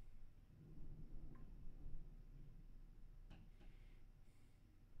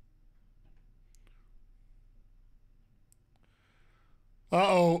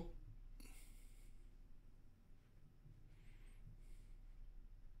 Uh-oh.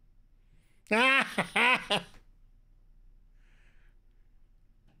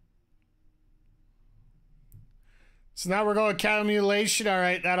 So now we're going cow mutilation. All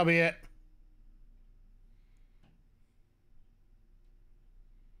right, that'll be it.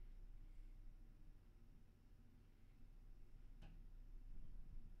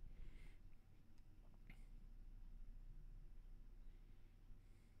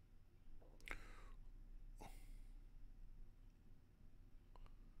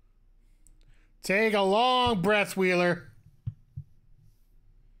 Take a long breath, Wheeler.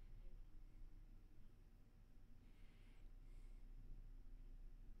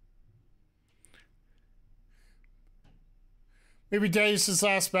 Maybe Darius'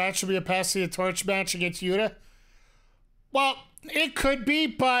 last match will be a passing the torch match against Yuta. Well, it could be,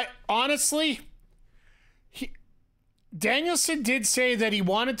 but honestly, Danielson did say that he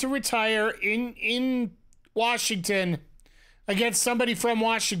wanted to retire in Washington against somebody from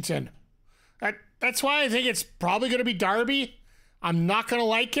Washington. That's why I think it's probably going to be Darby. I'm not going to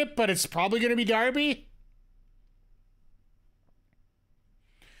like it, but it's probably going to be Darby.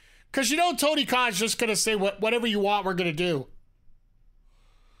 Because you know Tony Khan's just going to say whatever you want, we're going to do.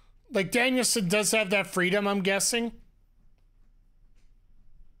 Like Danielson does have that freedom, I'm guessing.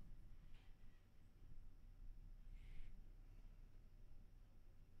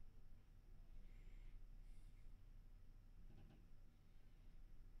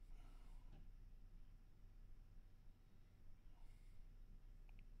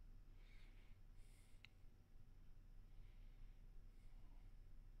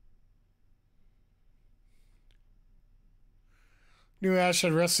 Knew Ash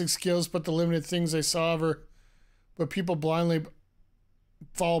had wrestling skills, but the limited things I saw of her, but people blindly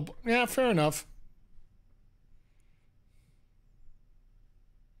fall. Yeah, fair enough.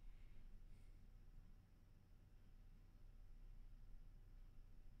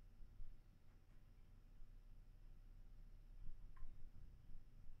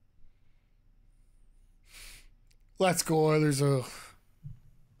 Let's go, Oilers.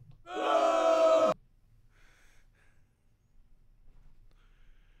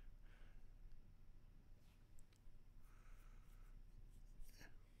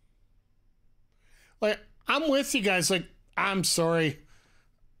 Like, I'm with you guys. Like, I'm sorry.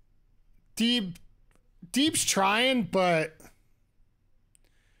 Deeb's trying, but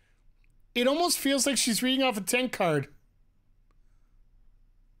it almost feels like she's reading off a 10 card.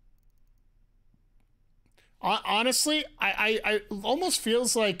 Honestly, I almost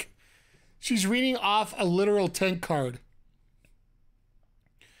feels like she's reading off a literal 10 card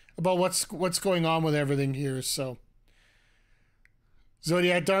about what's going on with everything here. So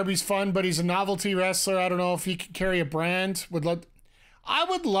Zodiac Darby's fun, but he's a novelty wrestler. I don't know if he can carry a brand. I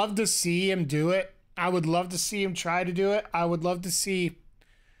would love to see him do it. I would love to see him try to do it. I would love to see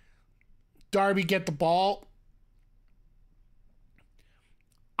Darby get the ball.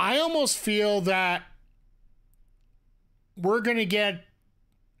 I almost feel that we're going to get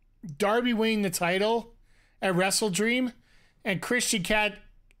Darby winning the title at Wrestle Dream and Christian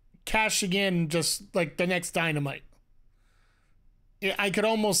cashing in just like the next Dynamite. I could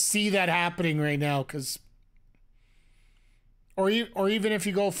almost see that happening right now, because, or even if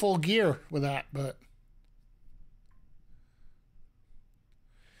you go full gear with that, but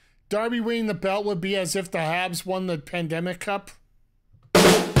Darby winning the belt would be as if the Habs won the Pandemic Cup.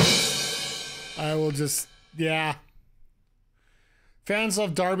 I will just, yeah. Fans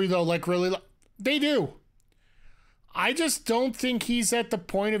love Darby though, like really, they do. I just don't think he's at the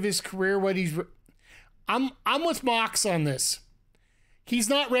point of his career when he's. I'm with Mox on this. He's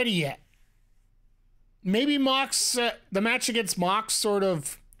not ready yet. Maybe Mox, the match against Mox sort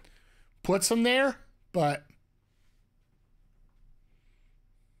of puts him there, but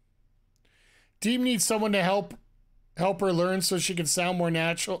Deeb needs someone to help her learn so she can sound more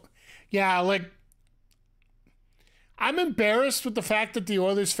natural. Yeah, like, I'm embarrassed with the fact that the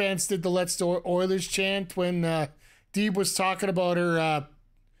Oilers fans did the Let's Do Oilers chant when Deeb was talking about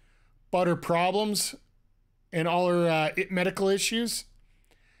her problems and all her medical issues.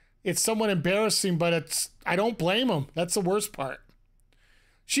 It's somewhat embarrassing, but I don't blame him. That's the worst part.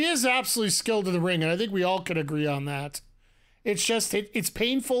 She is absolutely skilled in the ring, and I think we all can agree on that. It's just, it's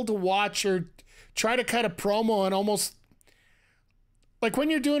painful to watch her try to cut a promo and almost like when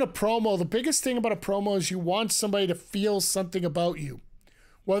you're doing a promo, the biggest thing about a promo is you want somebody to feel something about you,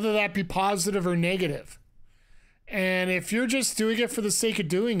 whether that be positive or negative. And if you're just doing it for the sake of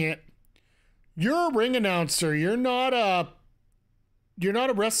doing it, you're a ring announcer. You're not a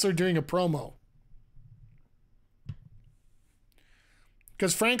wrestler doing a promo.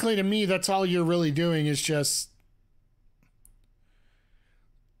 Because frankly, to me, that's all you're really doing is just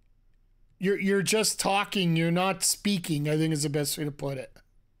you're just talking. You're not speaking, I think is the best way to put it.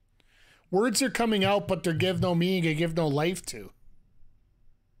 Words are coming out, but they give no meaning, they give no life to.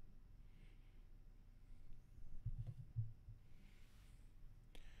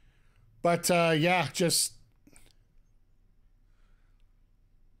 But yeah, just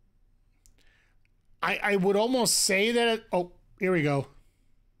I would almost say that oh, here we go.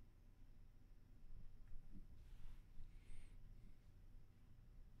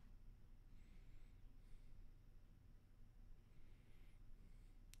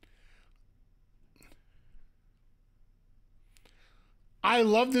 I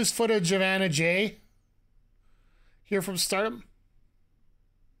love this footage of Anna Jay here from Stardom.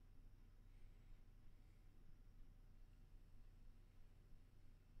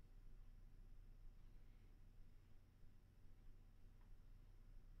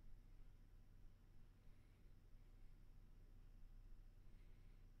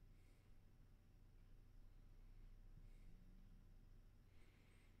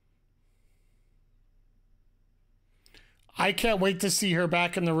 I can't wait to see her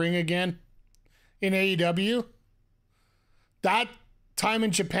back in the ring again in AEW. That time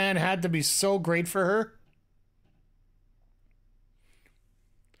in Japan had to be so great for her.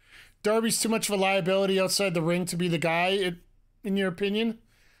 Darby's too much of a liability outside the ring to be the guy, in your opinion?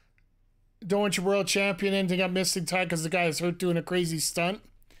 Don't want your world champion ending up missing time because the guy is hurt doing a crazy stunt.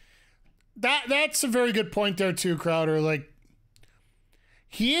 That's a very good point there too, Crowder. Like,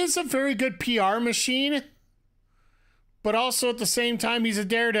 he is a very good PR machine, but also at the same time, he's a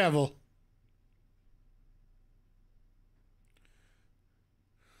daredevil.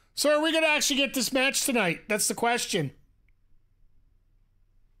 So are we going to actually get this match tonight? That's the question.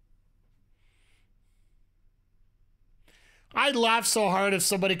 I'd laugh so hard if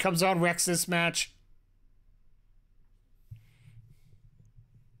somebody comes out and wrecks this match.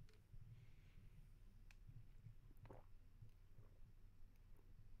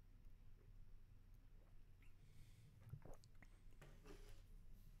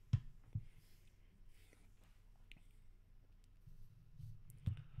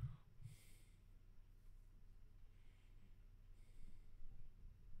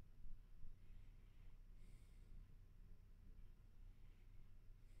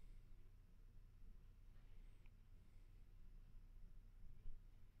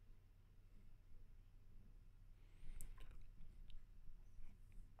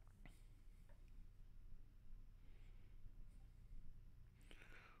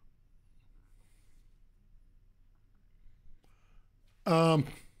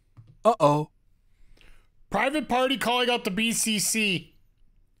 Uh-oh. Private Party calling out the BCC.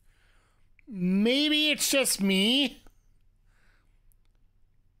 Maybe it's just me,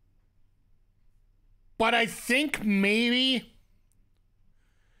 but I think maybe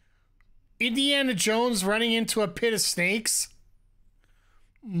Indiana Jones running into a pit of snakes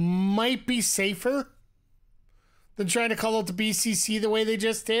might be safer than trying to call out the BCC the way they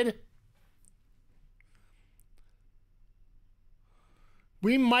just did.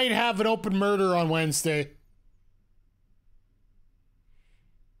 We might have an open murder on Wednesday.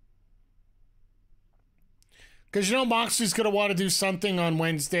 Because you know Moxley's going to want to do something on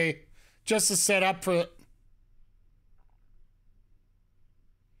Wednesday just to set up for it.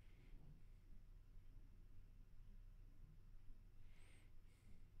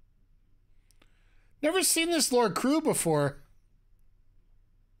 Never seen this Lord Crew before.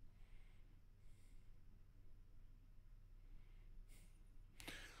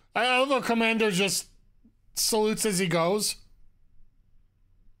 I love how Kommander just salutes as he goes.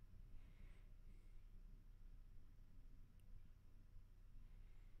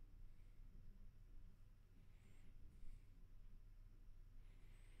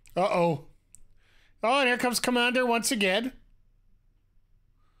 Uh-oh. Oh, and here comes Kommander once again.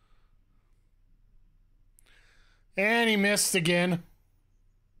 And he missed again.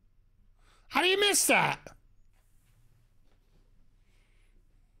 How do you miss that?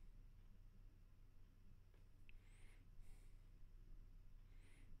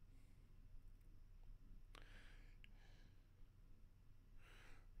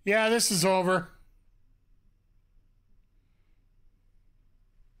 Yeah, this is over.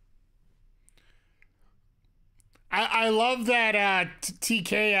 I love that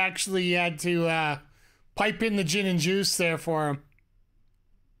TK actually had to pipe in the gin and juice there for him.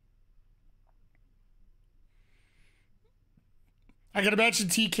 I can imagine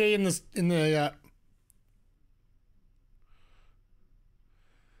TK in the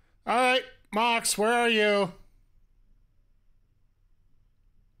all right, Mox, where are you?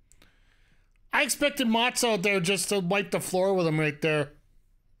 I expected Mott's out there just to wipe the floor with him right there.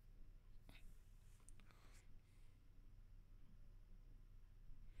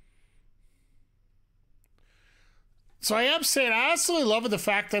 So I am saying, I absolutely love the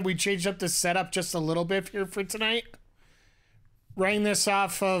fact that we changed up the setup just a little bit here for tonight. Running this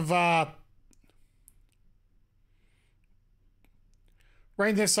off of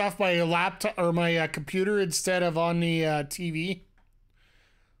my laptop or my computer instead of on the TV.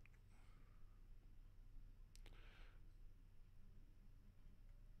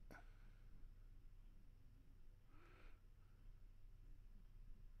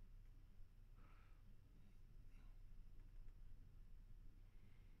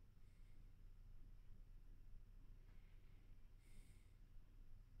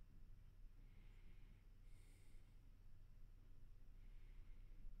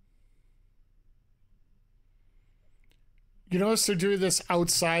 You notice they're doing this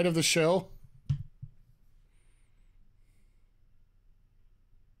outside of the show?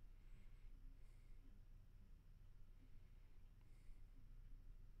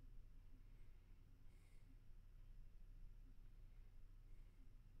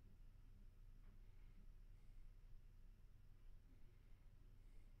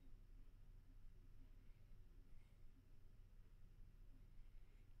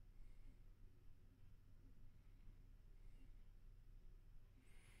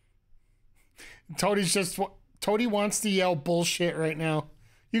 Tony wants to yell bullshit right now.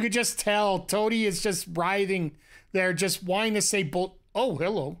 You could just tell Tony is just writhing there, just wanting to say bull. Oh,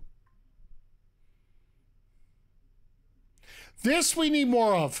 hello. This we need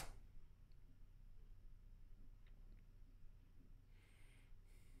more of.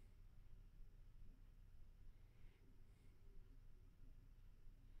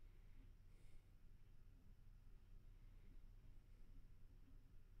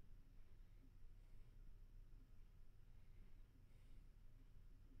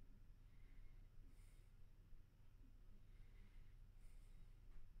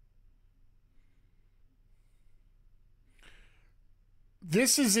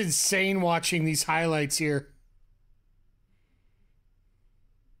 This is insane watching these highlights here.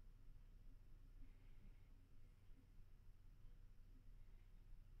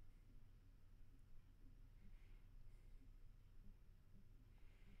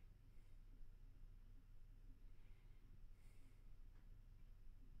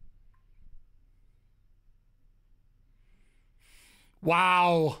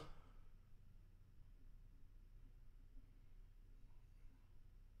 Wow.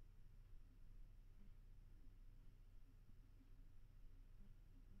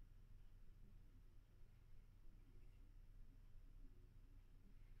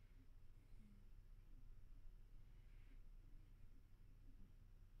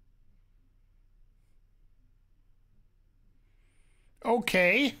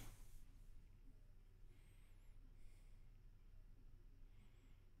 Okay.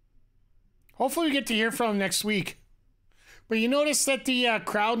 Hopefully we get to hear from him next week. But you notice that the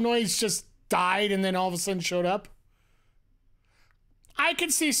crowd noise just died and then all of a sudden showed up? I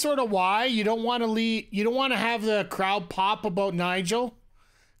can see sort of why. You don't want to have the crowd pop about Nigel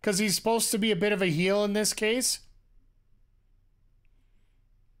because he's supposed to be a bit of a heel in this case.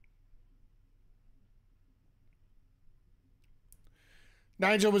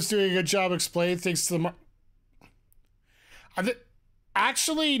 Nigel was doing a good job explaining things to the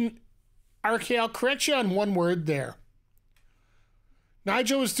actually, RK, I'll correct you on one word there.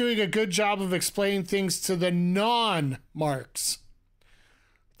 Nigel was doing a good job of explaining things to the non-marks.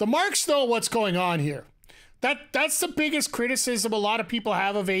 The marks know what's going on here. That's the biggest criticism a lot of people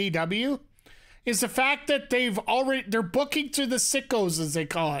have of AEW is the fact that they're booking to the sickos, as they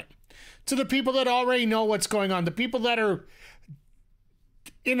call it, to the people that already know what's going on, the people that are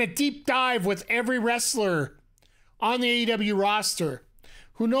in a deep dive with every wrestler on the AEW roster,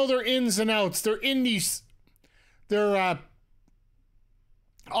 who know their ins and outs, their indies, their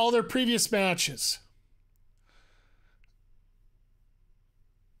all their previous matches.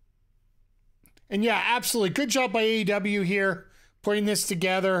 And yeah, absolutely. Good job by AEW here, putting this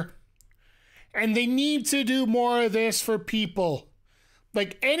together. And they need to do more of this for people.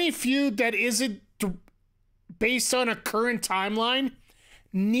 Like any feud that isn't based on a current timeline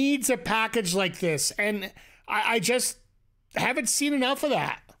needs a package like this. And I just haven't seen enough of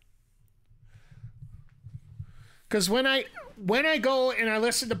that. Because when I go and I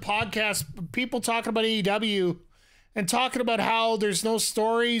listen to podcasts, people talking about AEW and talking about how there's no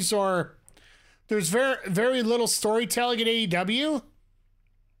stories or there's very, very little storytelling at AEW.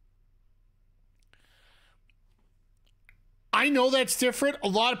 I know that's different. A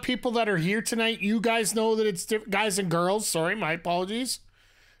lot of people that are here tonight, you guys know that it's different. Guys and girls, sorry, my apologies.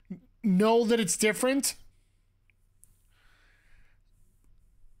 Know that it's different.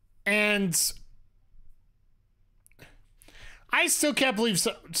 And I still can't believe,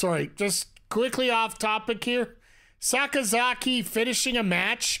 sorry, just quickly off topic here. Sakazuki finishing a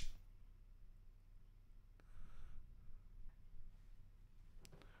match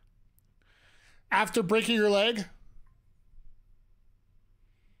after breaking your leg.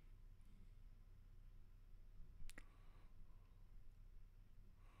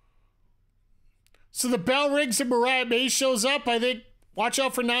 So the bell rings and Mariah May shows up. I think, watch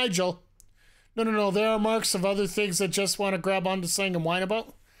out for Nigel. No. There are marks of other things that just want to grab onto something and whine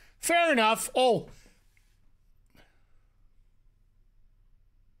about. Fair enough. Oh.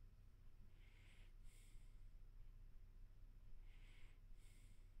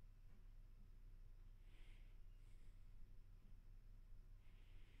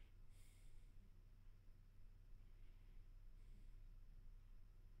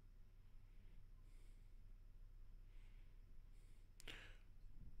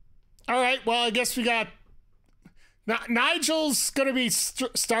 All right, well, I guess we got... Nigel's going to be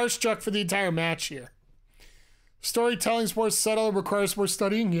starstruck for the entire match here. Storytelling's more subtle, requires more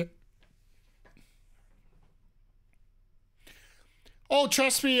studying it. Oh,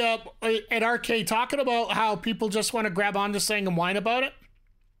 trust me, at RK, talking about how people just want to grab onto saying and whine about it.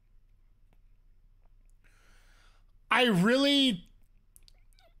 I really...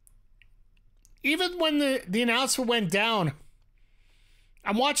 Even when the announcement went down...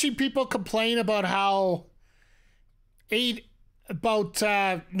 I'm watching people complain about how Nigel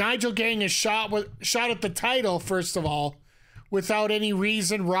getting a shot at the title, first of all, without any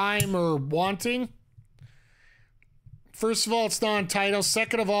reason, rhyme, or wanting. First of all, it's non-title.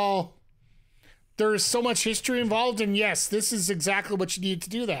 Second of all, there is so much history involved, and yes, this is exactly what you need to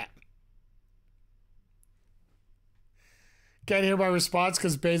do that. Can't hear my response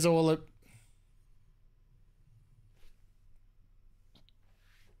because Bezo will...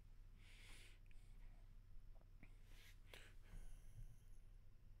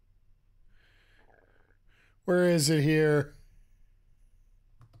 Where is it here?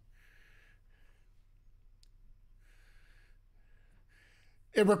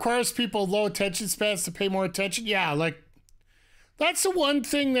 It requires people with low attention spans to pay more attention. Yeah, like, that's the one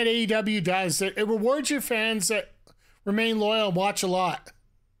thing that AEW does. It rewards your fans that remain loyal and watch a lot.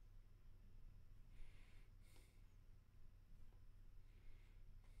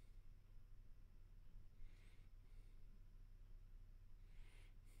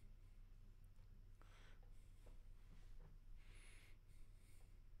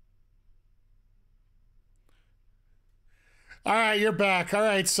 All right, you're back. All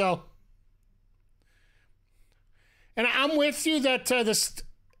right, so... And I'm with you that this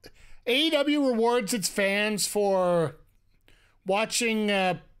AEW rewards its fans for watching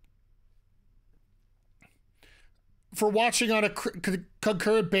on a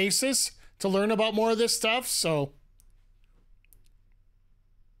concurrent basis to learn about more of this stuff, so...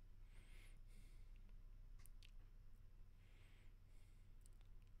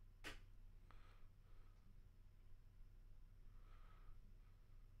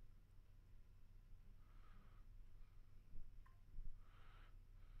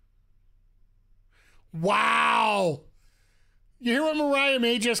 Wow! You hear what Mariah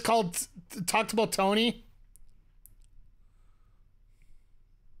May just talked about Tony?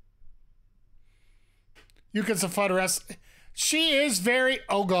 Yuka's a fun wrestler. She is very...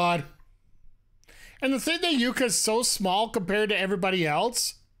 Oh, God. And the thing that Yuka's so small compared to everybody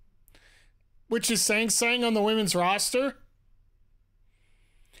else, which is saying on the women's roster,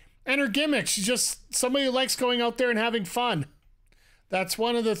 and her gimmick, she's just somebody who likes going out there and having fun. That's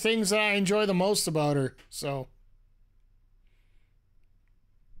one of the things that I enjoy the most about her. So,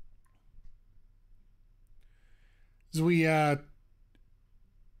 as we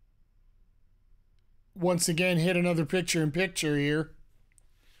once again hit another picture-in-picture here.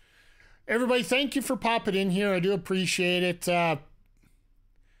 Everybody, thank you for popping in here. I do appreciate it. Yeah,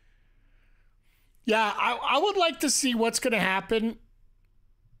 I would like to see what's going to happen.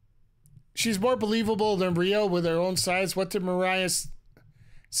 She's more believable than Rio with her own size. What did Mariah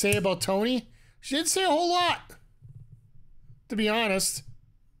say about Tony? She didn't say a whole lot, to be honest.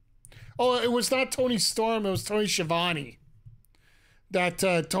 Oh, it was not Tony Storm. It was Tony Schiavone.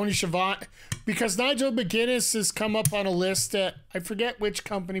 Tony Schiavone, because Nigel McGuinness has come up on a list that I forget which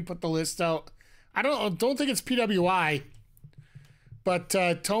company put the list out. I don't think it's PWI, but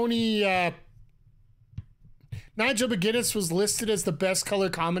Nigel McGuinness was listed as the best color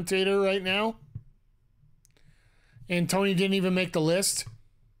commentator right now, and Tony didn't even make the list.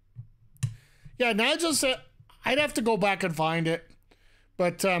 Yeah, Nigel said I'd have to go back and find it,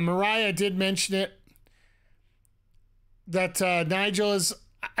 but Mariah did mention it. That Nigel is,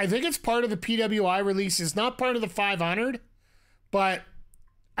 I think it's part of the PWI release. It's not part of the 500, but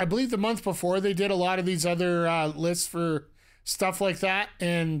I believe the month before they did a lot of these other lists for stuff like that.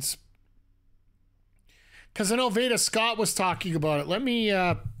 And because I know Veda Scott was talking about it. Let me,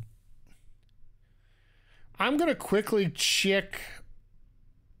 I'm going to quickly check,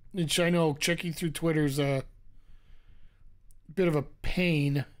 which I know checking through Twitter's a bit of a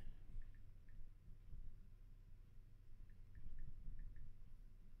pain.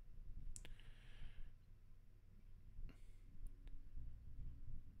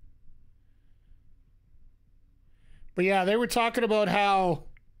 But yeah, they were talking about how...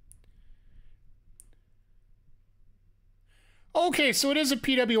 Okay, so it is a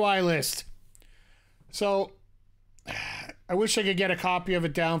PWI list. So, I wish I could get a copy of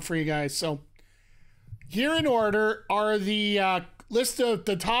it down for you guys. So, here in order are the list of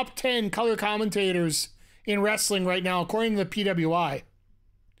the top 10 color commentators in wrestling right now, according to the PWI.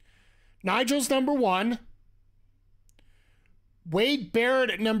 Nigel's number 1. Wade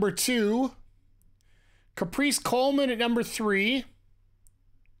Barrett at number 2. Caprice Coleman at number 3.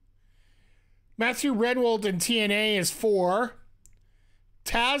 Matthew Redwold in TNA is 4.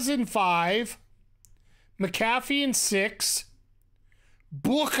 Taz in 5. McAfee in 6.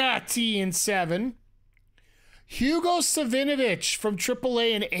 Booker T in 7. Hugo Savinovich from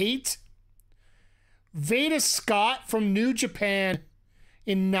AAA in 8. Veda Scott from New Japan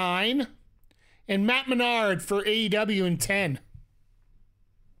in 9. And Matt Menard for AEW in 10.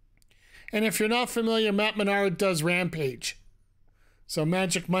 And if you're not familiar, Matt Menard does Rampage. So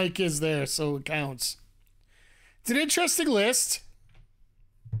Magic Mike is there, so it counts. It's an interesting list.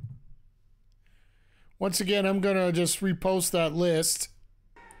 Once again, I'm going to just repost that list.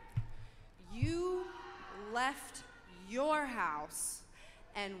 You left your house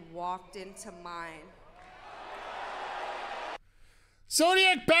and walked into mine.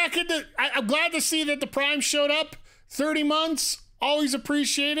 Zodiac back in the... I'm glad to see that the Prime showed up. 30 months. Always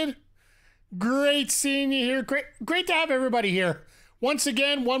appreciated. Great seeing you here. Great to have everybody here. Once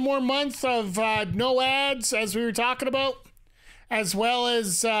again, one more month of no ads, as we were talking about, as well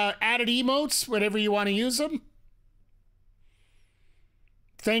as added emotes, whenever you want to use them.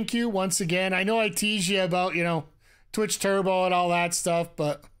 Thank you once again. I know I tease you about, Twitch Turbo and all that stuff,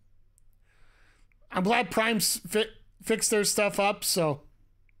 but I'm glad Prime's fixed their stuff up, so...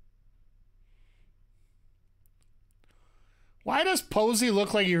 Why does Posey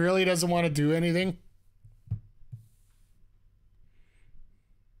look like he really doesn't want to do anything?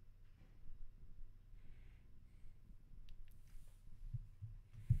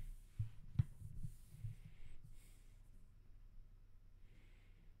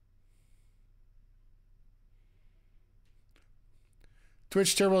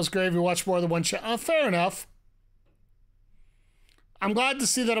 Twitch Turbo's great if you watch more than one channel. Fair enough. I'm glad to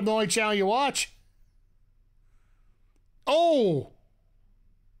see that I'm the only channel you watch. Oh!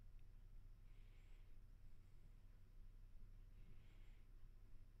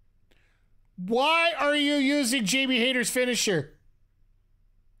 Why are you using Jamie Hayter's finisher?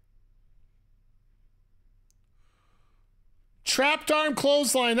 Trapped arm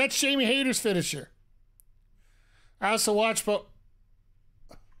clothesline. That's Jamie Hayter's finisher. I also watch, but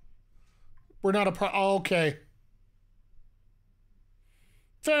we're not a pro. Oh, okay.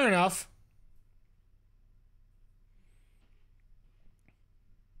 Fair enough.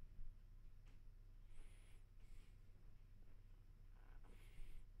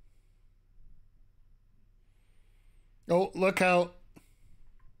 Oh, look out.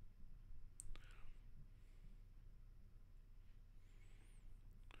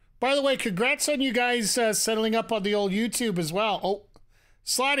 By the way, congrats on you guys settling up on the old YouTube as well. Oh,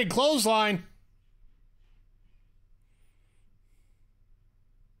 sliding clothesline.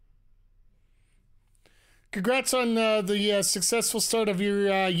 Congrats on the successful start of your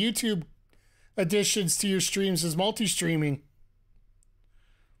YouTube additions to your streams as multi-streaming.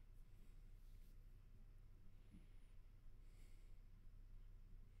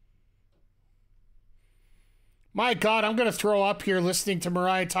 My God, I'm going to throw up here listening to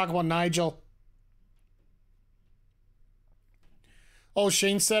Mariah talk about Nigel. Oh,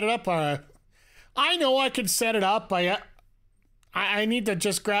 Shane set it up. I know I can set it up. I need to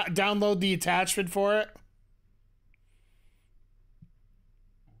just download the attachment for it.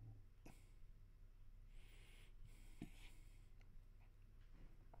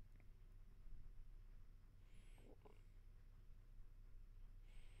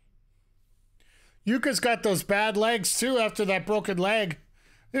 Yuka's got those bad legs too after that broken leg.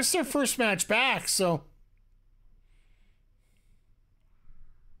 This is their first match back, so.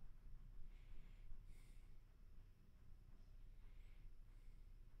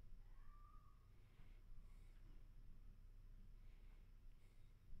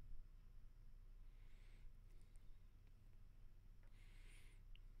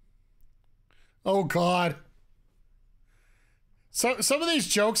 Oh, God. So, some of these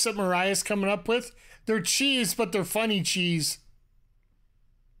jokes that Mariah's coming up with, they're cheese, but they're funny cheese.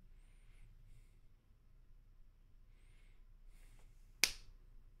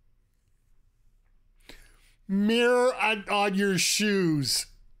 Mirror on your shoes.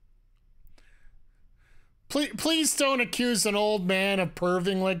 Please don't accuse an old man of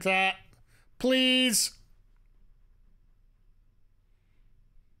perving like that. Please.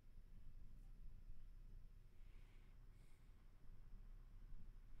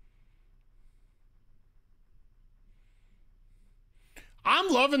 I'm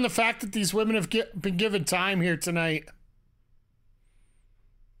loving the fact that these women have been given time here tonight.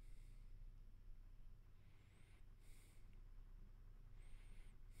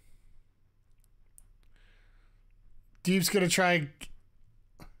 Deeb's going to try.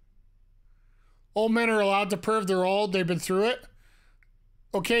 Old men are allowed to perv. They're old. They've been through it.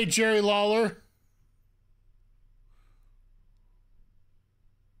 Okay, Jerry Lawler.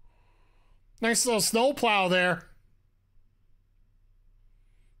 Nice little snowplow there.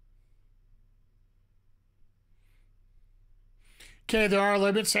 Okay, there are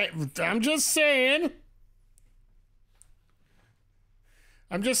limits. I'm just saying.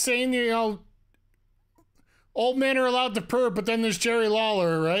 You know, old men are allowed to perv, but then there's Jerry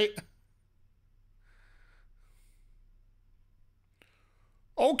Lawler, right?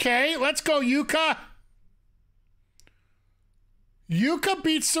 Okay, let's go, Yuka. Yuka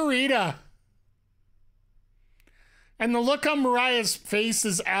beats Serena. And the look on Mariah's face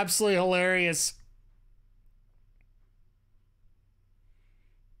is absolutely hilarious.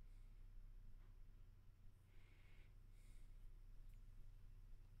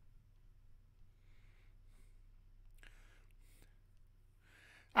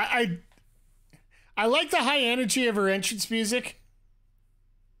 I like the high energy of her entrance music.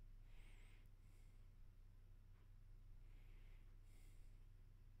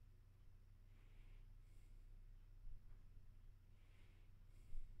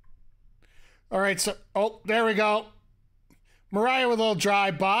 All right, so, oh, there we go. Mariah with a little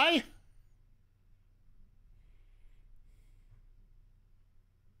drive-by.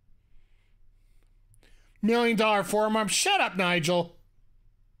 $1 million forearm. Shut up, Nigel.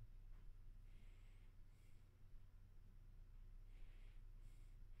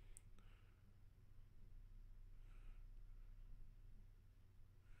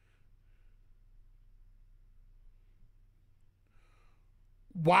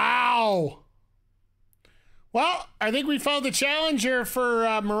 Wow. Well, I think we found the challenger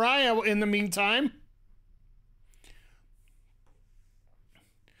for Mariah in the meantime.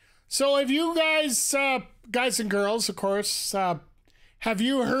 So have you guys, guys and girls, of course, have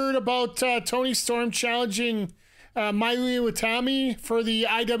you heard about Toni Storm challenging Mayu Iwatani for the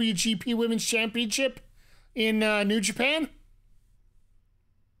IWGP Women's Championship in New Japan?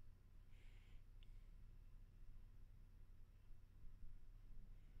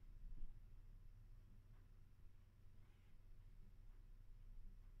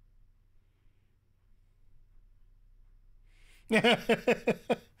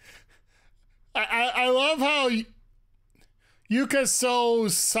 I love how Yuka's so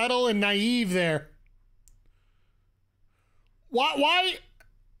subtle and naive there. Why?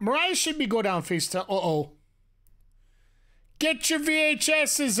 Mariah should be go down face to. Uh-oh. Get your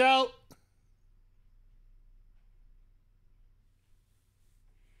VHSs out.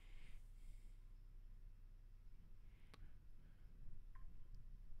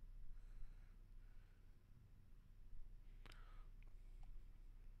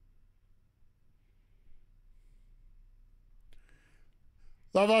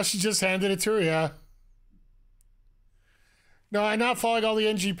 Love how she just handed it to her, yeah. No, I'm not following all the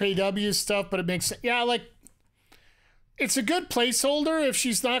NGPW stuff, but it makes sense. Yeah, like, it's a good placeholder if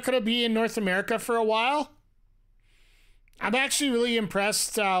she's not going to be in North America for a while. I'm actually really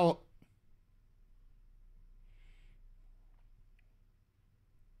impressed how...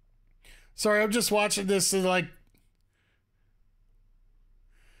 Sorry, I'm just watching this and like...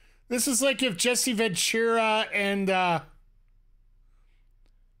 This is like if Jesse Ventura and...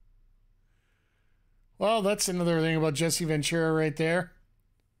 Well, that's another thing about Jesse Ventura right there.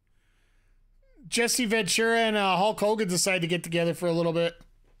 Jesse Ventura and Hulk Hogan decide to get together for a little bit.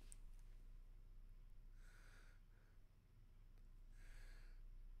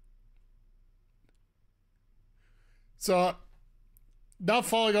 So, not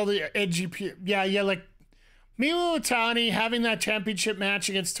following all the NGP. Yeah, like Milo Itani having that championship match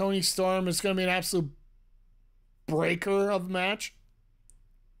against Tony Storm is going to be an absolute breaker of a match.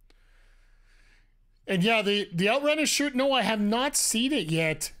 And yeah, the Outrunner shirt, no, I have not seen it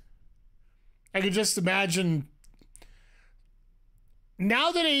yet. I can just imagine.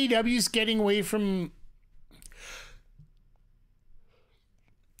 Now that AEW is getting away from...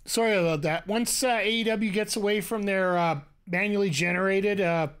 Sorry about that. Once AEW gets away from their manually generated...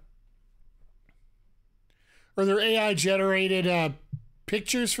 or their AI generated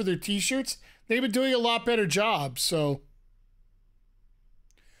pictures for their t-shirts, they've been doing a lot better job, so...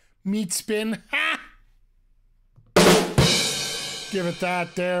 Meat spin. Ha! Give it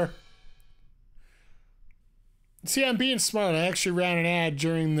that there. See, I'm being smart. I actually ran an ad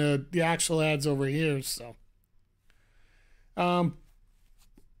during the actual ads over here, so.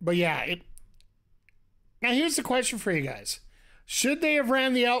 But yeah, now here's the question for you guys. Should they have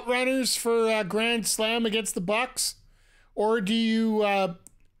ran the Outrunners for Grand Slam against the Bucks? Or do you,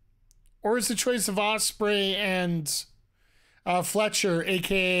 or is the choice of Ospreay and Fletcher,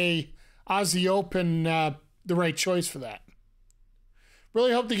 aka Aussie Open, the right choice for that?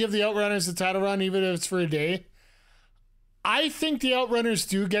 Really hope to give the Outrunners the title run, even if it's for a day. I think the Outrunners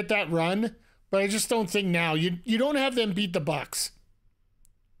do get that run, but I just don't think now. You don't have them beat the Bucks.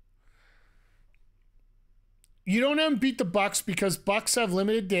 You don't have them beat the Bucks because Bucks have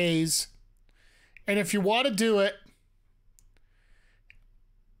limited days. And if you want to do it,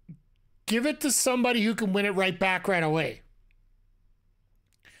 give it to somebody who can win it right back right away.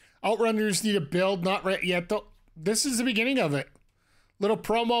 Outrunners need a build, not right yet though. This is the beginning of it. Little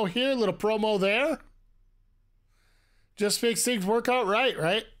promo here, little promo there. Just makes things work out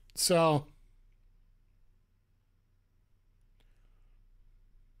right? So.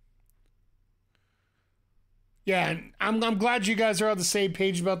 Yeah, and I'm glad you guys are on the same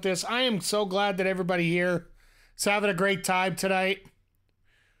page about this. I am so glad that everybody here is having a great time tonight.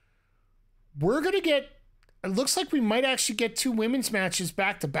 We're going to get, it looks like we might actually get 2 women's matches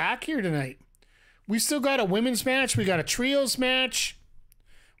back to back here tonight. We still got a women's match. We got a trios match.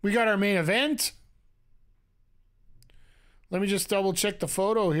 We got our main event. Let me just double check the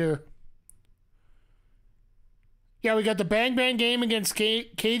photo here. Yeah, we got the Bang Bang game against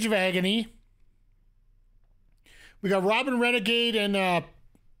Cage of Agony. We got Robyn Renegade and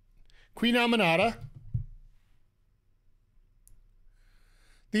Queen Aminata.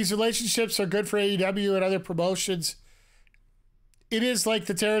 These relationships are good for AEW and other promotions. It is like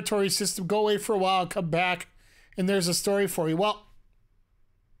the territory system. Go away for a while, come back, and there's a story for you. Well,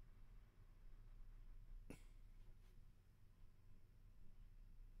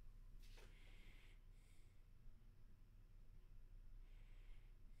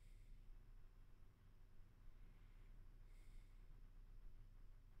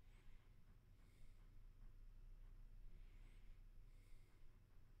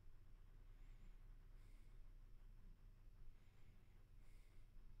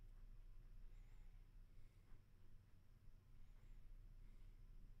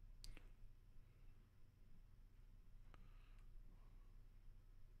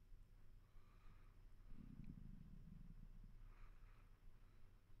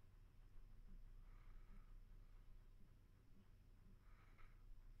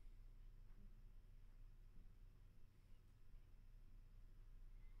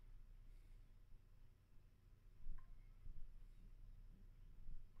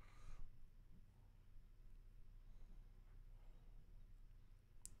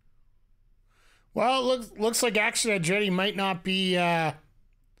 well, it looks like Action Andretti might not be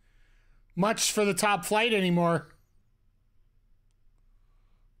much for the top flight anymore.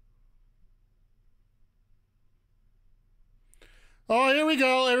 Oh, here we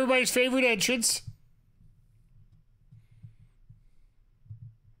go. Everybody's favorite entrance.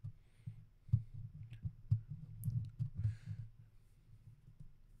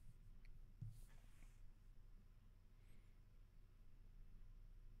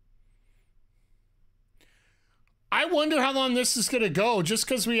 I wonder how long this is going to go, just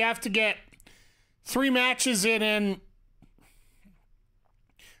because we have to get 3 matches in, and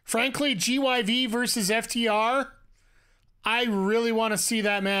frankly, GYV versus FTR, I really want to see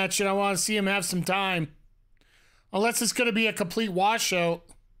that match, and I want to see him have some time. Unless it's going to be a complete washout.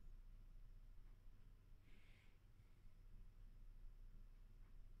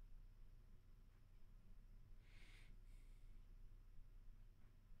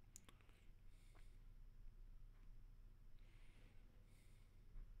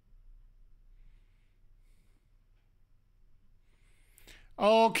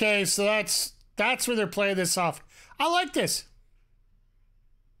 Okay, so that's where they're playing this off. I like this.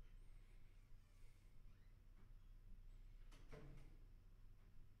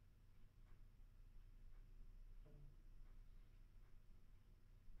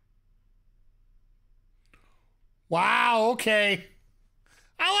 Wow, okay.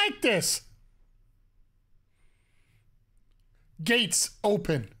 I like this. Gates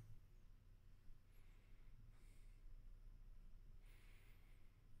open.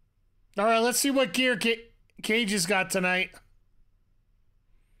 All right, let's see what gear Cage has got tonight.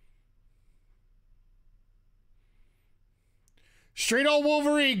 Straight old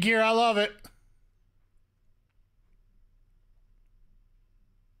Wolverine gear. I love it.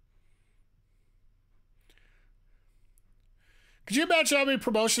 Could you imagine how many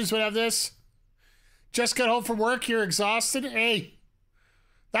promotions would have this? Just got home from work, you're exhausted. Hey,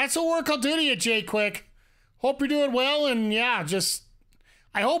 that's what work will do to you, Jay Quick. Hope you're doing well, and yeah,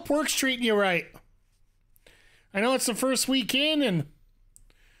 I hope work's treating you right. I know it's the first weekend, and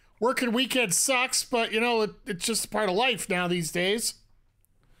working weekend sucks, but you know, it's just a part of life now these days.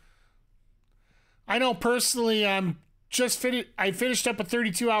 I know personally, I finished up a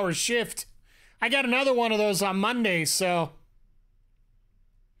 32-hour shift. I got another one of those on Monday, so.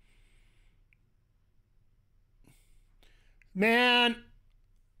 Man,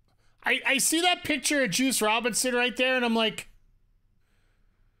 I see that picture of Juice Robinson right there, and I'm like,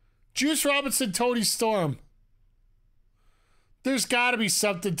 Juice Robinson, Tony Storm. There's got to be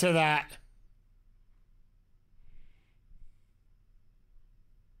something to that.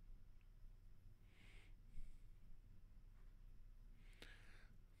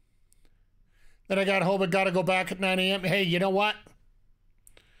 Then I got home and got to go back at 9 a.m. Hey, you know what?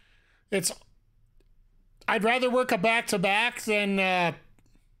 I'd rather work a back-to-back than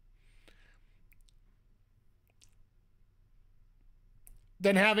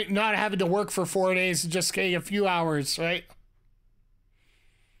not having to work for 4 days and just getting a few hours, right?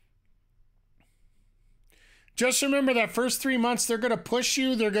 Just remember that first 3 months, they're going to push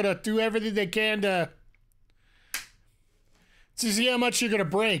you. They're going to do everything they can to see how much you're going to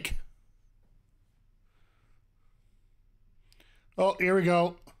break. Oh, here we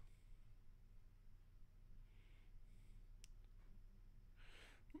go.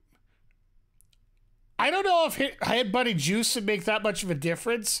 I don't know if headbutting Juice would make that much of a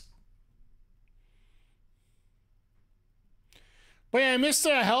difference. But yeah, I missed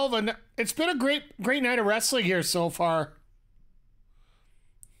a hell of a... It's been a great night of wrestling here so far.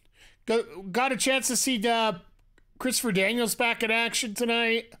 Got a chance to see Christopher Daniels back in action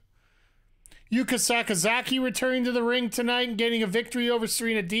tonight. Yuka Sakazuki returning to the ring tonight and getting a victory over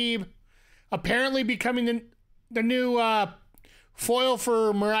Serena Deeb. Apparently becoming the new foil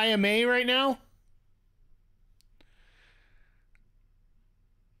for Mariah May right now.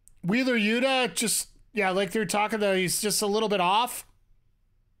 Wheeler Yuta, just, yeah, like they're talking about, he's just a little bit off.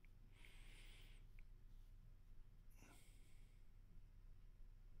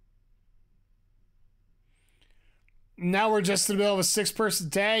 Now we're just in the middle of a 6-person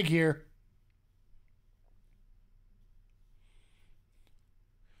tag here.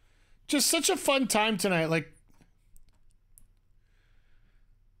 Just such a fun time tonight. Like,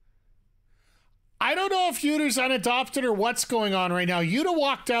 I don't know if Yuta's unadopted or what's going on right now. Yuta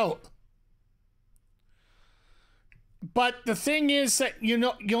walked out. But the thing is that,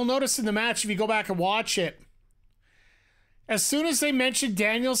 you'll notice in the match, if you go back and watch it, as soon as they mentioned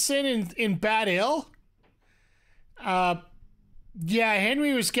Danielson in Bad Ill, yeah,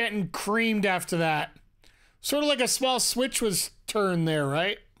 Henry was getting creamed after that. Sort of like a small switch was turned there,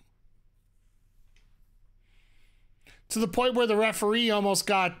 right? To the point where the referee almost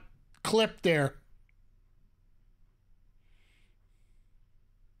got clipped there.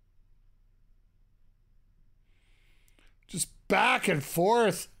 Just back and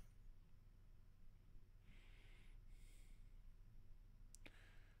forth.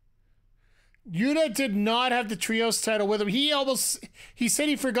 Yuta did not have the trios title with him. He said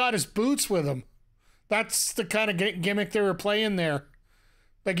he forgot his boots with him. That's the kind of gimmick they were playing there.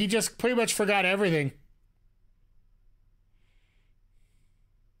 Like, he just pretty much forgot everything.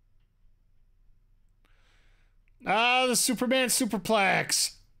 The Superman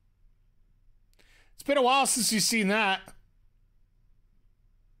Superplex. It's been a while since you've seen that.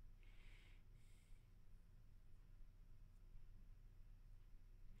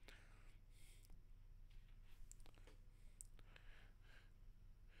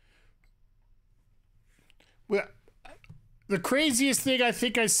 the craziest thing I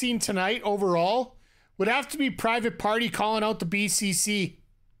think I've seen tonight overall would have to be Private Party calling out the BCC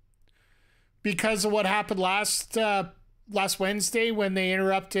because of what happened last Wednesday when they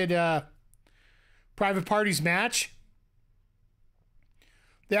interrupted Private Party's match.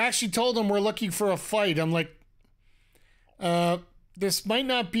 They actually told him we're looking for a fight. I'm like, this might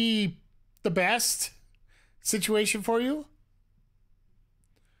not be the best situation for you.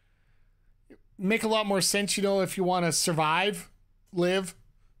 Make a lot more sense, you know, if you want to survive, live,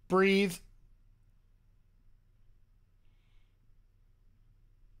 breathe.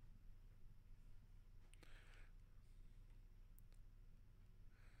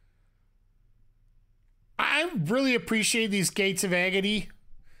 I really appreciate these Gates of Agony.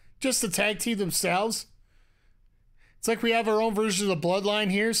 Just the tag team themselves. It's like we have our own version of the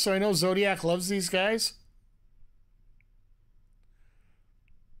Bloodline here, so I know Zodiac loves these guys.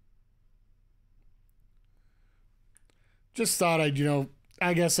 Just thought I'd, you know,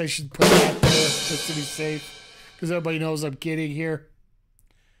 I guess I should put that there just to be safe. Because everybody knows I'm kidding here.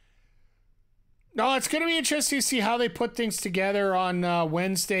 No, it's going to be interesting to see how they put things together on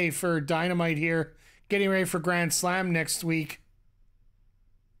Wednesday for Dynamite here. Getting ready for Grand Slam next week.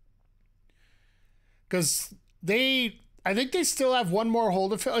 Because I think they still have one more hole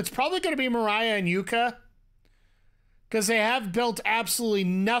to fill. It's probably going to be Mariah and Yuka. Because they have built absolutely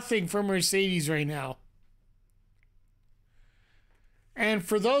nothing for Mercedes right now. And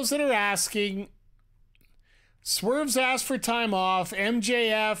for those that are asking, Swerve's asked for time off.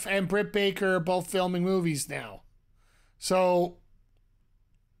 MJF and Britt Baker are both filming movies now. So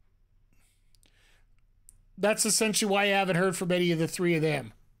that's essentially why I haven't heard from any of the three of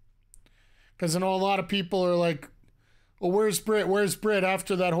them. Because I know a lot of people are like, well, where's Britt? Where's Britt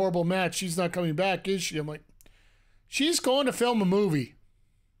after that horrible match? She's not coming back, is she? I'm like, she's going to film a movie.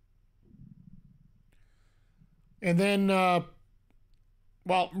 And then,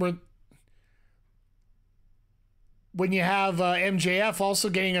 when you have MJF also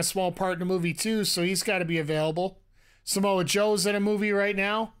getting a small part in the movie too, so he's got to be available. Samoa Joe's in a movie right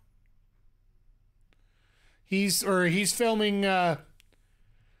now. He's filming,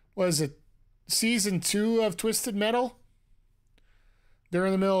 what is it, season 2 of Twisted Metal? They're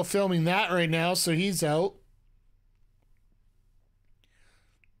in the middle of filming that right now, so he's out.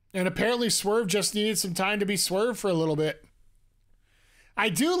 And apparently Swerve just needed some time to be Swerve for a little bit. I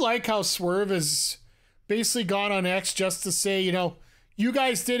do like how Swerve has basically gone on X just to say, you know, you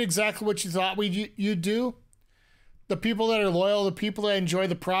guys did exactly what you thought you'd do. The people that are loyal, the people that enjoy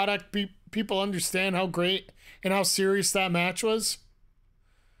the product, people understand how great and how serious that match was.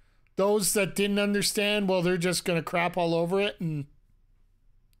 Those that didn't understand, well, they're just going to crap all over it. And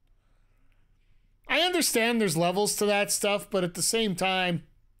I understand there's levels to that stuff, but at the same time,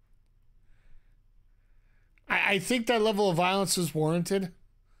 I think that level of violence was warranted.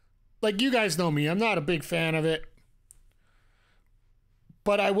 Like, you guys know me, I'm not a big fan of it.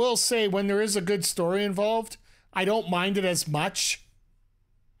 But I will say, when there is a good story involved, I don't mind it as much.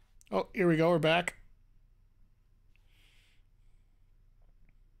 Oh, here we go, we're back.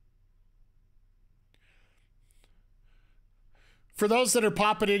 For those that are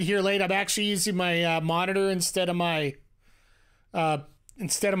popping in here late, I'm actually using my monitor instead of my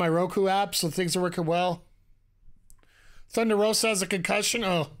Roku app, so things are working well. Thunder Rosa has a concussion.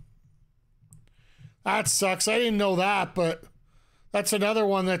 Oh, that sucks. I didn't know that, but that's another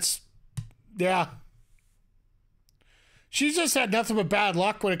one that's, yeah. She's just had nothing but bad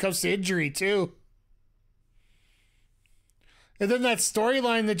luck when it comes to injury, too. And then that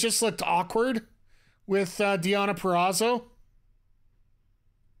storyline that just looked awkward with Deonna Purrazzo.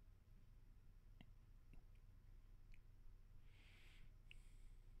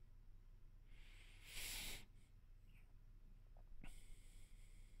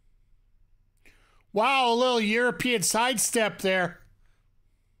 Wow, a little European sidestep there.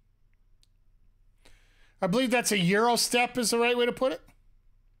 I believe that's a Euro step is the right way to put it.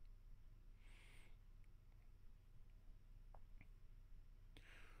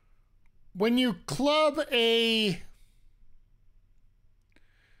 When you club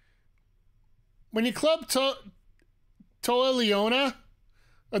Toa Leona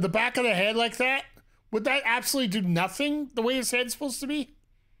or the back of the head like that, would that absolutely do nothing the way his head's supposed to be?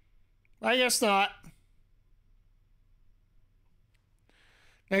 I guess not.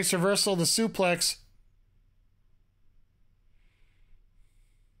 Nice reversal of the suplex.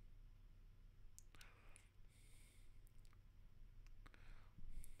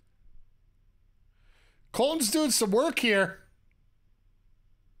 Colton's doing some work here.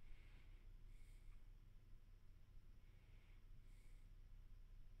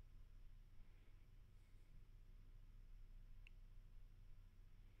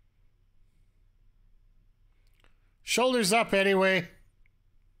 Shoulders up anyway.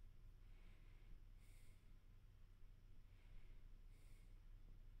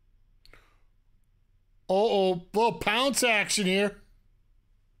 Uh-oh, little pounce action here.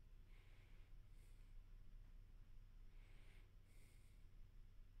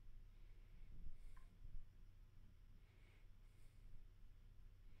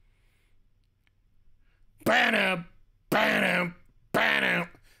 Bam, bam, bam,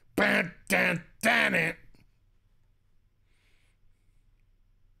 bam, bam, bam.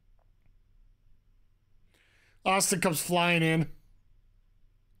 Austin comes flying in.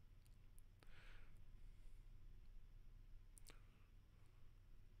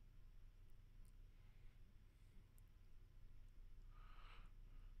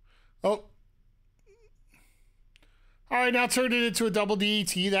 Oh. All right, now turned it into a double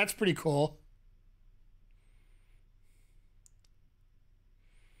DET. That's pretty cool.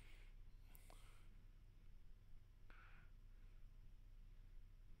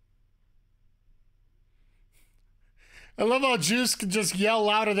 I love how Juice can just yell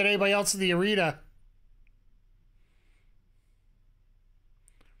louder than anybody else in the arena.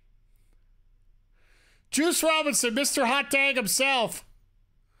 Juice Robinson, Mr. Hot Dog himself.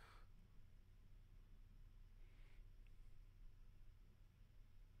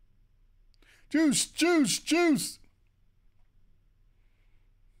 Juice, juice, juice.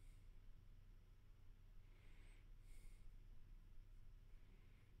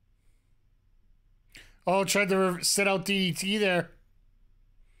 Oh, tried to set out DDT there.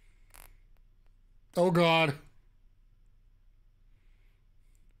 Oh, God.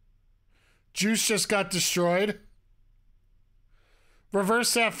 Juice just got destroyed.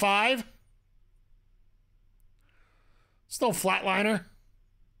 Reverse F5. It's no flatliner.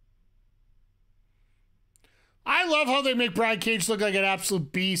 I love how they make Brian Cage look like an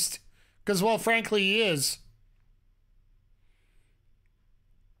absolute beast. Because, well, frankly, he is.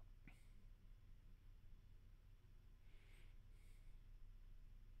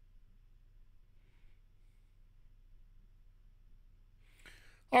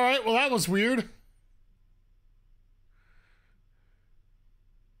 All right, well, that was weird.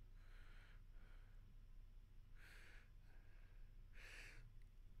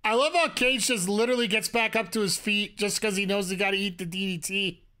 I love how Cage just literally gets back up to his feet just because he knows he got to eat the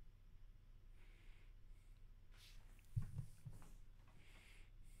DDT.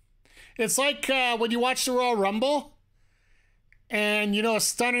 It's like when you watch the Royal Rumble and, you know, a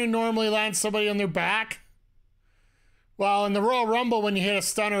stunner normally lands somebody on their back. Well, in the Royal Rumble, when you hit a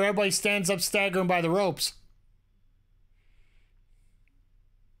stunner, everybody stands up staggering by the ropes.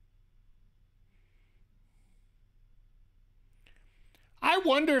 I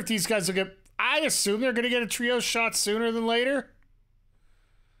wonder if these guys will get... I assume they're going to get a trio shot sooner than later.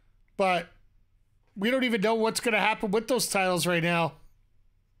 But we don't even know what's going to happen with those titles right now.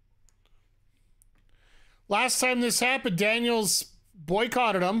 Last time this happened, Daniels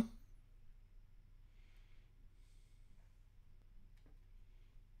boycotted them.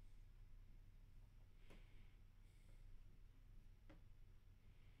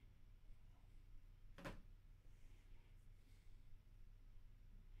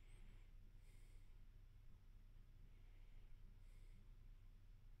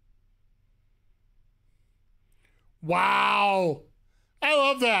 Wow. I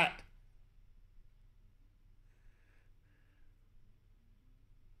love that.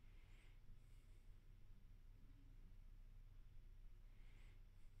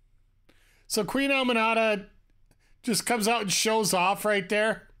 So Queen Aminata just comes out and shows off right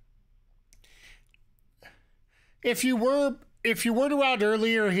there. If you weren't around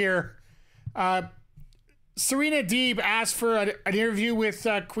earlier here, Serena Deeb asked for an interview with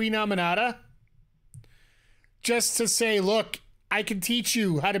Queen Aminata. Just to say, look, I can teach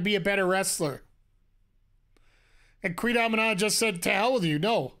you how to be a better wrestler. And Queen Aminata just said, to hell with you,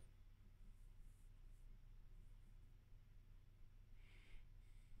 no.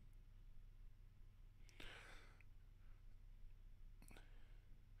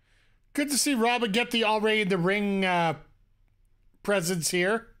 Good to see Robyn get the already in the ring presence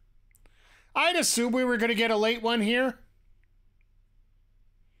here. I'd assume we were going to get a late one here.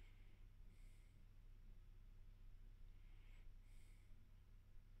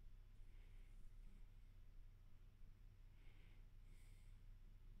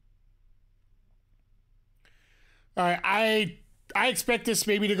 All right, I expect this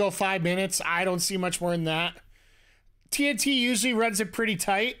maybe to go 5 minutes. I don't see much more than that. TNT usually runs it pretty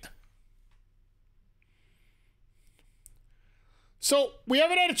tight. So we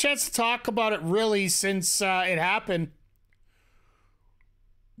haven't had a chance to talk about it really since it happened.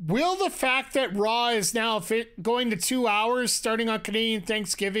 Will the fact that Raw is now going to 2 hours starting on Canadian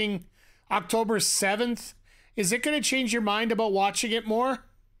Thanksgiving, October 7th, is it going to change your mind about watching it more?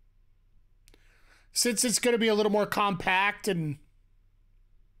 Since it's going to be a little more compact and...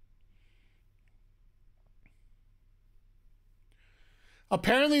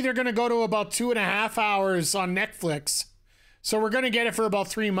 Apparently they're going to go to about 2.5 hours on Netflix. So we're going to get it for about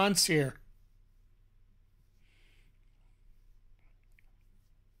 3 months here.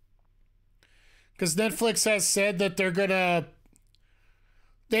 Because Netflix has said that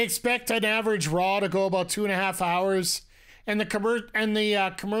they expect an average Raw to go about 2.5 hours. And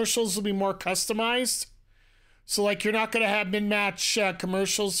the commercials will be more customized. So like you're not going to have mid-match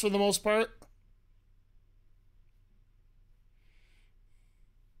commercials for the most part.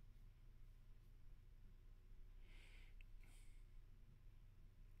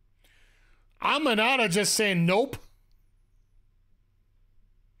 Aminata just saying nope.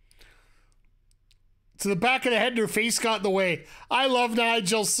 To the back of the head, her face got in the way. I love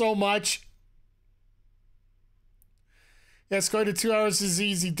Nigel so much. Yes, going to 2 hours is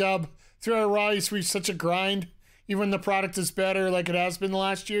easy, dub. 3 hour Raw used to be such a grind. Even when the product is better like it has been the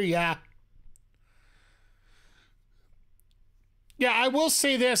last year, yeah. Yeah, I will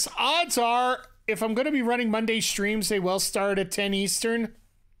say this. Odds are, if I'm going to be running Monday streams, they will start at 10 Eastern.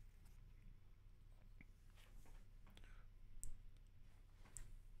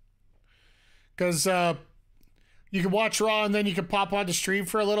 Because you can watch Raw and then you can pop on the stream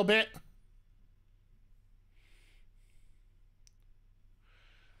for a little bit.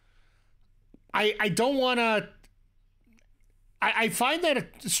 I don't want to... I find that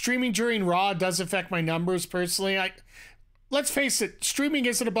streaming during Raw does affect my numbers personally. Let's face it, streaming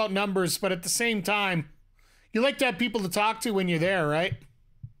isn't about numbers, but at the same time, you like to have people to talk to when you're there, right?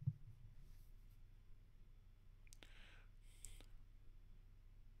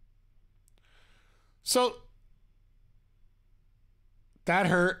 So, that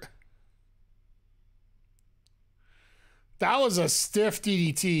hurt. That was a stiff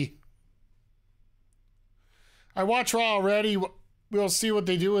DDT. I watch Raw already. We'll see what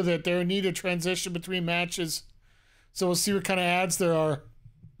they do with it. They need a transition between matches. So we'll see what kind of ads there are.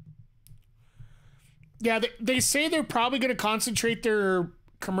 Yeah, they say they're probably going to concentrate their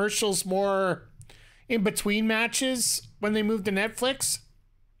commercials more in between matches when they move to Netflix.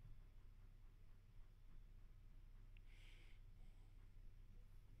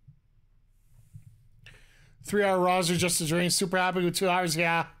 Three-hour Raws are just as draining. Super happy with 2 hours.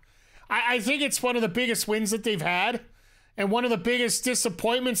 Yeah. I think it's one of the biggest wins that they've had. And one of the biggest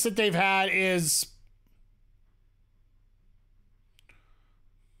disappointments that they've had is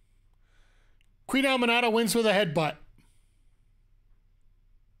Queen Aminata wins with a headbutt.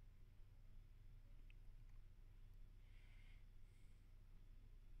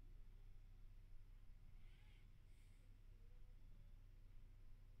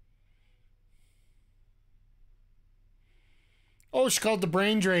 Oh, she called the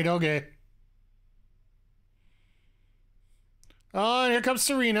brain drain. Okay. Oh, here comes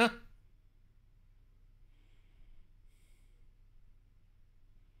Serena.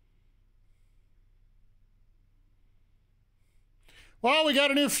 Well, we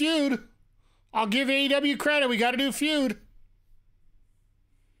got a new feud. I'll give AEW credit. We got a new feud.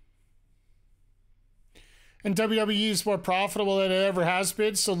 And WWE is more profitable than it ever has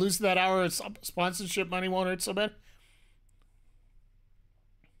been, so losing that hour of sponsorship money won't hurt so bad.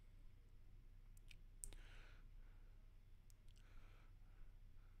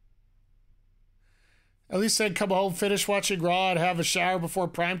 At least I'd come home, finish watching Raw, and have a shower before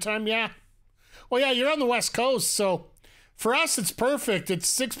primetime. Yeah. Well, yeah, you're on the West Coast, so for us, it's perfect. It's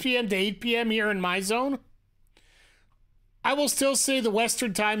 6 p.m. to 8 p.m. here in my zone. I will still say the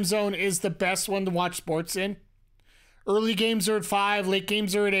Western time zone is the best one to watch sports in. Early games are at 5, late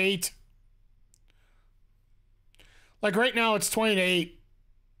games are at 8. Like right now, it's 20 to 8.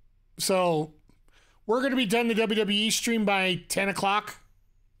 So we're going to be done the WWE stream by 10 o'clock.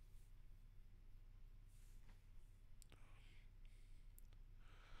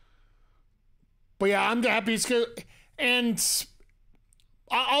 But yeah, I'm happy it's good. And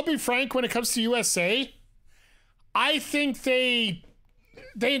I'll be frank, when it comes to USA, I think they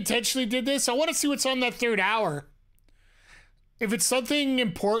intentionally did this. I want to see what's on that third hour. If it's something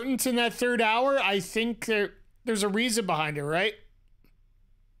important in that third hour, I think there's a reason behind it, right?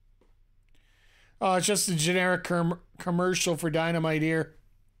 It's just a generic commercial for Dynamite here.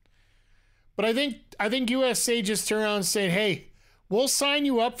 But I think USA just turned around and said, hey, we'll sign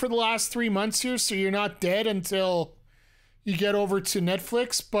you up for the last 3 months here so you're not dead until you get over to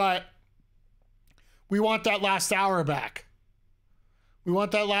Netflix, but we want that last hour back. We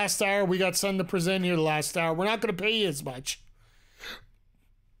want that last hour. We got something to present here the last hour. We're not going to pay you as much.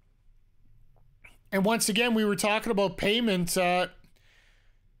 And once again, we were talking about payment.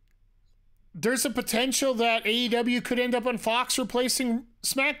 There's a potential that AEW could end up on Fox replacing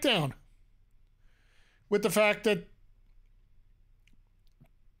SmackDown. With the fact that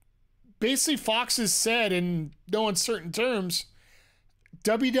basically Fox has said in no uncertain terms,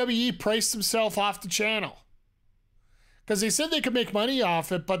 WWE priced himself off the channel. Because they said they could make money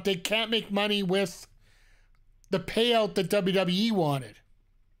off it, but they can't make money with the payout that WWE wanted.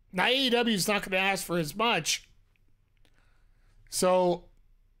 Now AEW is not going to ask for as much. So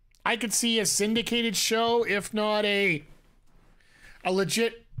I could see a syndicated show, if not a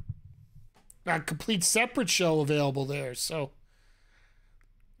legit, a complete separate show available there. So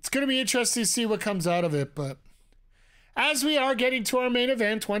it's going to be interesting to see what comes out of it. But as we are getting to our main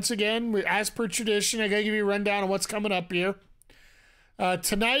event, once again, as per tradition, I got to give you a rundown on what's coming up here.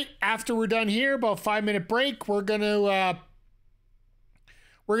 Tonight, after we're done here, about a 5-minute break, we're going to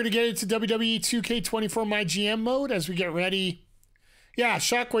get into WWE 2K24 My GM mode as we get ready. Yeah,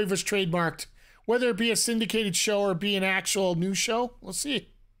 Shockwave was trademarked. Whether it be a syndicated show or be an actual new show, we'll see.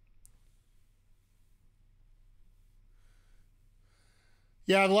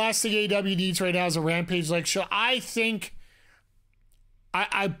 Yeah, the last thing AEW needs right now is a Rampage-like show. I think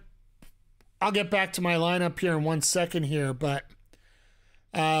I'll get back to my lineup here in 1 second here, but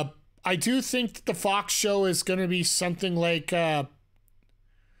I do think that the Fox show is going to be something like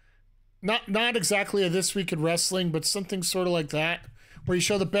not exactly a This Week in Wrestling, but something sort of like that, where you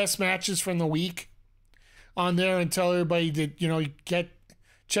show the best matches from the week on there and tell everybody that, you know,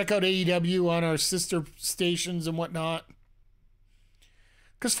 check out AEW on our sister stations and whatnot.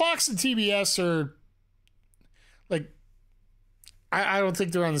 Because Fox and TBS are, like, I don't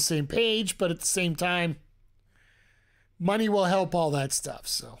think they're on the same page, but at the same time, money will help all that stuff,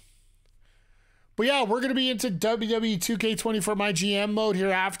 so. But yeah, we're going to be into WWE 2K24 My GM mode here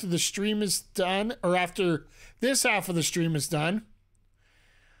after the stream is done, or after this half of the stream is done.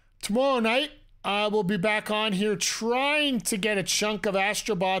 Tomorrow night, we'll be back on here trying to get a chunk of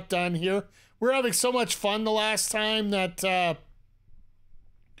Astrobot done here. We're having so much fun the last time that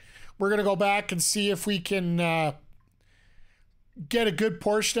we're going to go back and see if we can get a good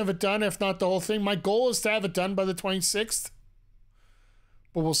portion of it done, if not the whole thing. My goal is to have it done by the 26th,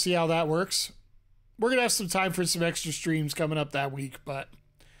 but we'll see how that works. We're going to have some time for some extra streams coming up that week, but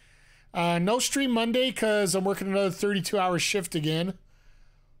no stream Monday because I'm working another 32-hour shift again.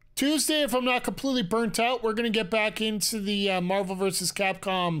 Tuesday, if I'm not completely burnt out, we're going to get back into the Marvel vs.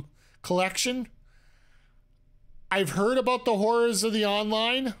 Capcom collection. I've heard about the horrors of the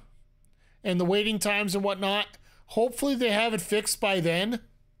online and the waiting times and whatnot. Hopefully they have it fixed by then.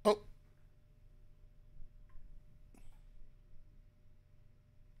 Oh.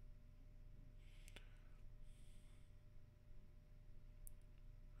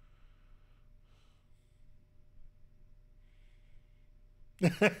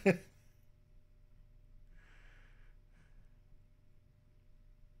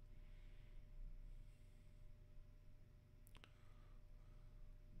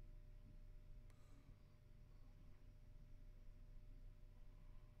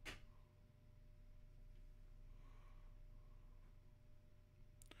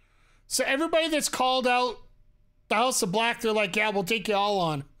 So everybody that's called out the House of Black, they're like, yeah, we'll take you all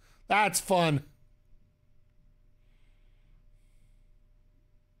on. That's fun.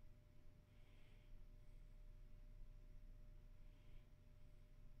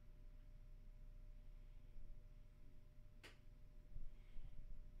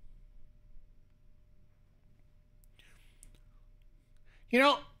 You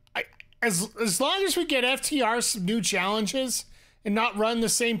know, as long as we get FTR some new challenges and not run the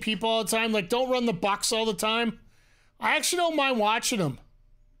same people all the time, like don't run the Bucks all the time, I actually don't mind watching them.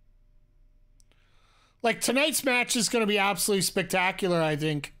 Like tonight's match is going to be absolutely spectacular, I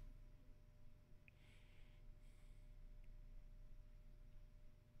think.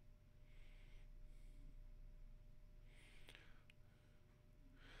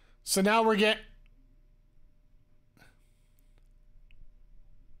 So now we're getting...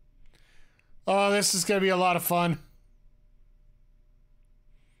 Oh, this is going to be a lot of fun.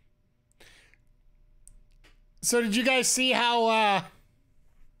 So did you guys see how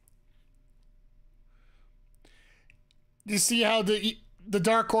you see how the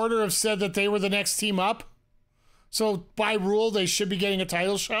Dark Order have said that they were the next team up? So by rule, they should be getting a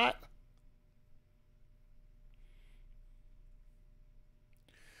title shot.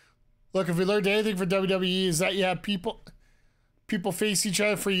 Look, if we learned anything from WWE is that, yeah, people face each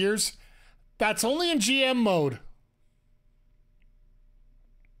other for years. That's only in GM mode.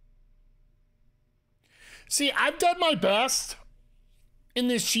 See, I've done my best in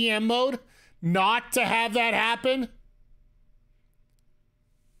this GM mode not to have that happen.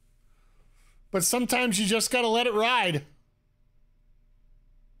 But sometimes you just got to let it ride.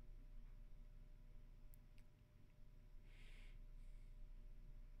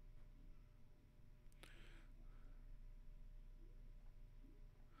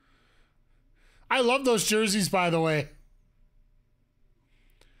 I love those jerseys, by the way.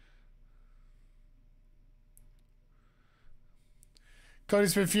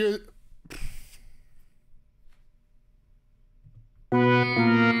 Cody's been few.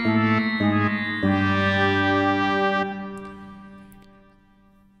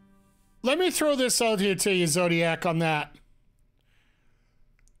 Let me throw this out here to you, Zodiac, on that.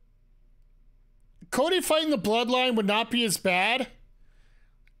 Cody fighting the Bloodline would not be as bad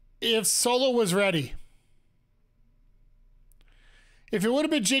if Solo was ready. If it would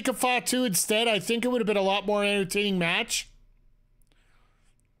have been Jacob Fatu instead, I think it would have been a lot more entertaining match.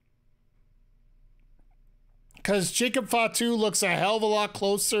 Because Jacob Fatu looks a hell of a lot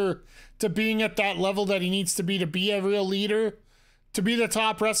closer to being at that level that he needs to be a real leader, to be the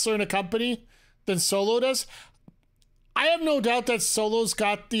top wrestler in a company than Solo does. I have no doubt that Solo's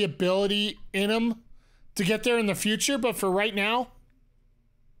got the ability in him to get there in the future, but for right now,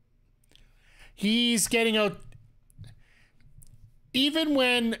 he's getting out. Even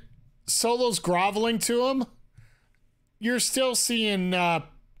when Solo's groveling to him, you're still seeing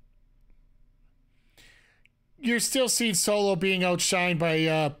Solo being outshined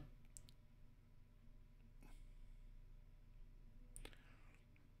by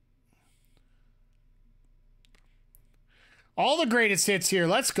all the greatest hits here.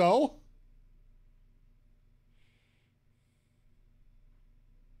 Let's go.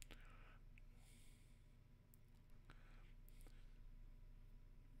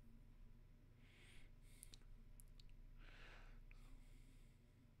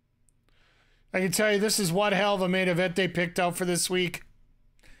 I can tell you this is one hell of a main event they picked out for this week.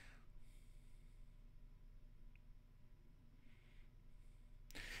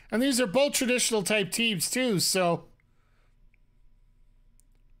 And these are both traditional type teams too, so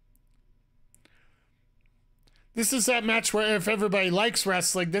this is that match where if everybody likes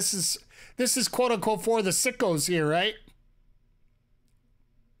wrestling, this is quote unquote for the sickos here, right?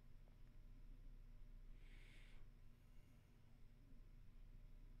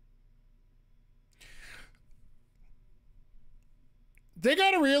 They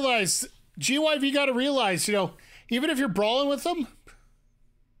got to realize, GYV got to realize, you know, even if you're brawling with them,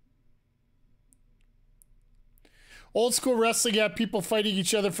 old school wrestling had people fighting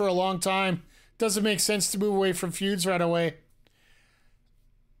each other for a long time. Doesn't make sense to move away from feuds right away.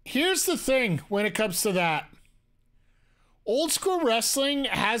 Here's the thing when it comes to that. Old school wrestling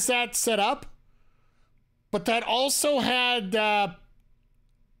has that set up, but that also had...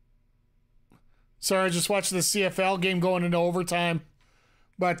 sorry, I just watched the CFL game going into overtime.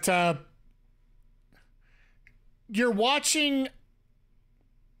 But you're watching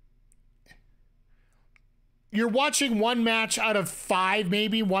one match out of 5,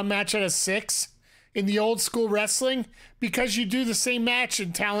 maybe one match out of 6 in the old school wrestling because you do the same match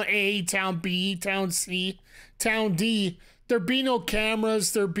in town A, town B, town C, town D. There'd be no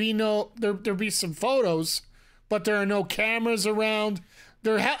cameras. There'd be some photos, but there are no cameras around.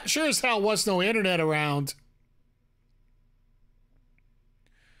 There sure as hell was no internet around.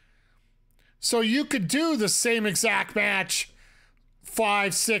 So you could do the same exact match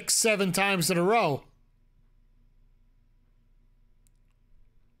 5, 6, 7 times in a row.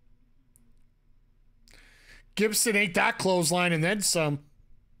 Gibson ain't that clothesline and then some.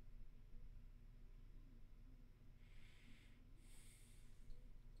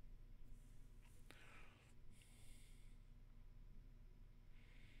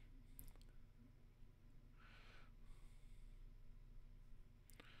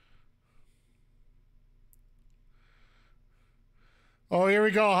 Oh, here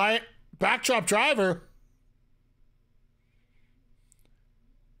we go. High backdrop driver.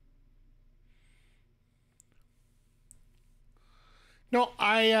 No,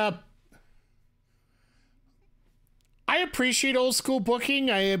 I appreciate old school booking.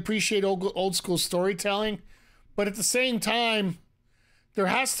 I appreciate old school storytelling, but at the same time, there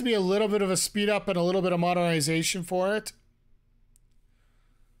has to be a little bit of a speed up and a little bit of modernization for it.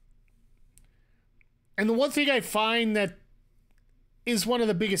 And the one thing I find that is one of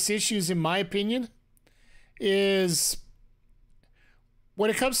the biggest issues, in my opinion, is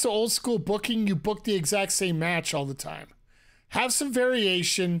when it comes to old school booking, you book the exact same match all the time. Have some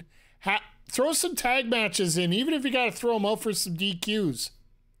variation. Throw some tag matches in, even if you got to throw them out for some DQs.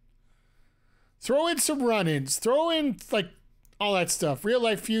 Throw in some run-ins. Throw in, like, all that stuff.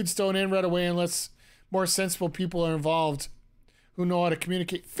 Real-life feuds don't end right away unless more sensible people are involved who know how to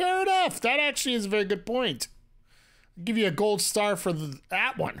communicate. Fair enough. That actually is a very good point. I'll give you a gold star for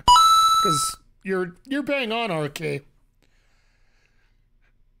that one. Because you're bang on, RK.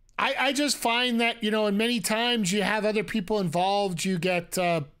 I just find that, and many times you have other people involved. You get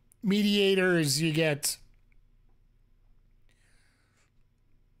mediators. You get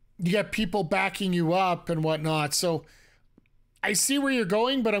people backing you up and whatnot. So I see where you're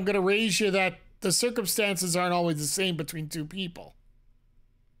going, but I'm going to raise you that the circumstances aren't always the same between two people.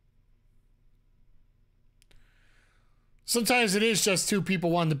 Sometimes it is just two people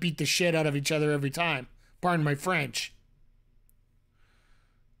wanting to beat the shit out of each other every time. Pardon my French.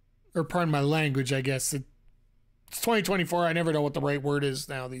 Or pardon my language, I guess. It's 2024. I never know what the right word is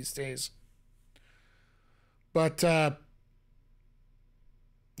now these days. But,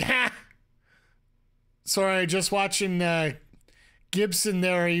 sorry, just watching Gibson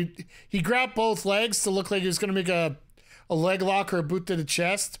there. He grabbed both legs to look like he was going to make a leg lock or a boot to the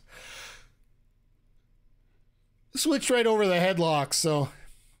chest. Switched right over the headlock, so.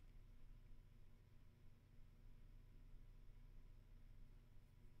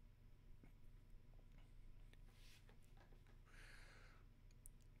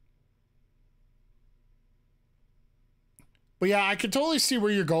 But yeah, I can totally see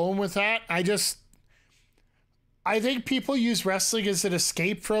where you're going with that. I think people use wrestling as an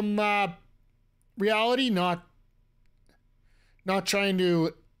escape from reality, not trying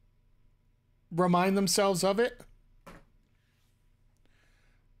to remind themselves of it.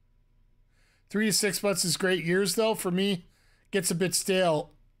 3 to 6 months is great. Years, though, for me, gets a bit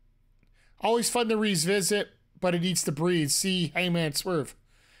stale. Always fun to revisit, but it needs to breathe. See Hangman Swerve.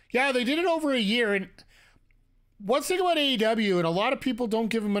 Yeah, they did it over a year, and one thing about AEW, and a lot of people don't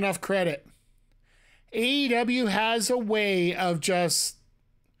give them enough credit, AEW has a way of just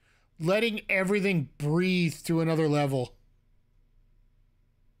letting everything breathe to another level.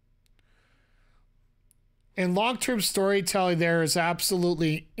 And long-term storytelling there is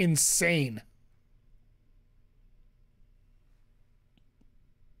absolutely insane.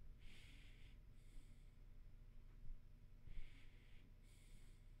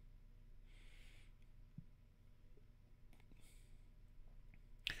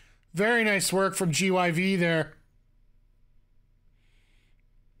 Very nice work from GYV there.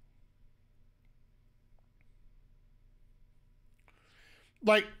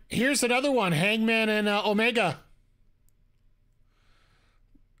 Like, here's another one. Hangman and Omega.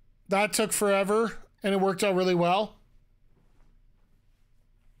 That took forever, and it worked out really well.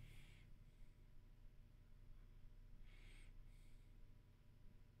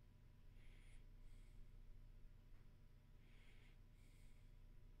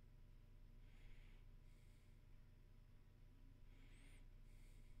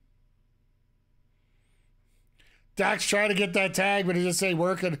 Dax trying to get that tag, but it just ain't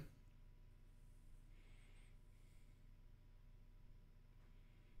working.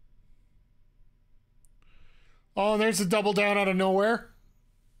 Oh, and there's a double down out of nowhere.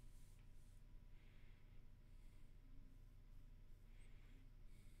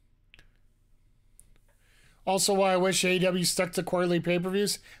 Also why I wish AEW stuck to quarterly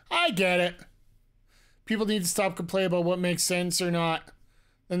pay-per-views. I get it. People need to stop complaining about what makes sense or not.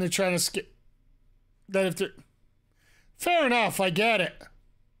 Then they're trying to skip. That if they're... Fair enough, I get it.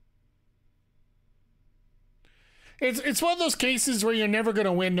 It's one of those cases where you're never going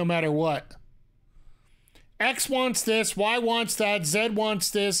to win no matter what. X wants this, Y wants that, Z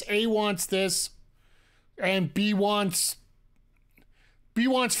wants this, A wants this, and B wants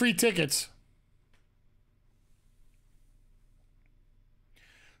free tickets.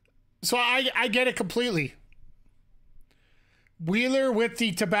 So I get it completely. Wheeler with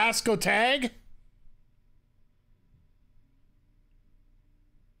the Tabasco tag.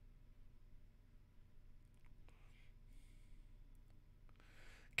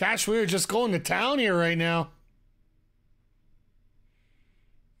 Gosh, we were just going to town here right now.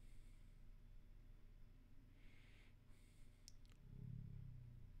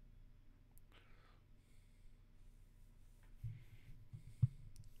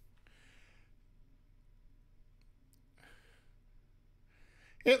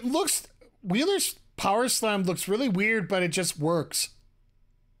 It looks... Wheeler's power slam looks really weird, but it just works.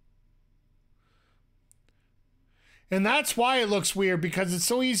 And that's why it looks weird, because it's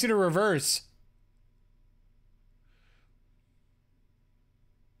so easy to reverse.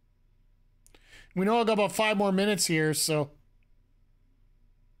 We know I've got about 5 more minutes here, so...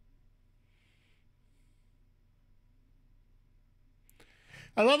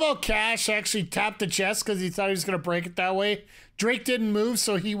 I love how Cash actually tapped the chest because he thought he was going to break it that way. Drake didn't move,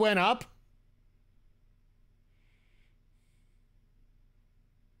 so he went up.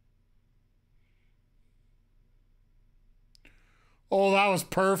 Oh, that was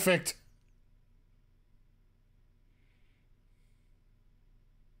perfect.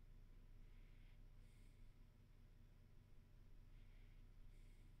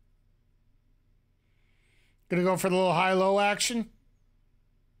 Gonna go for the little high-low action.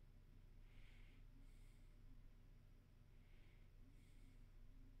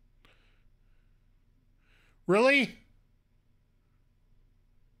 Really?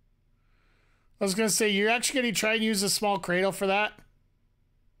 I was gonna say, you're actually gonna try and use a small cradle for that?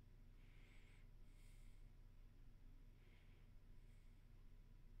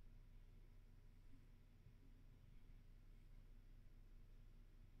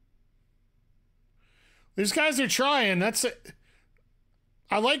 These guys are trying. That's it.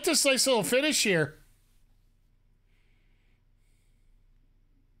 I like this nice little finish here.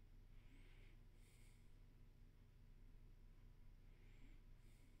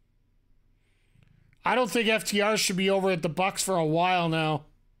 I don't think FTR should be over at the Bucks for a while now.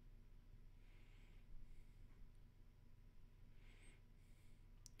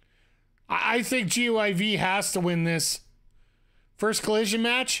 I think GYV has to win this. First collision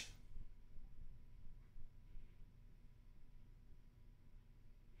match.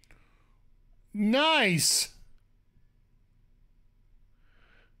 Nice.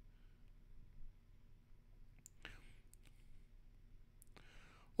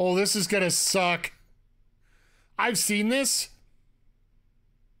 Oh, this is gonna suck. I've seen this.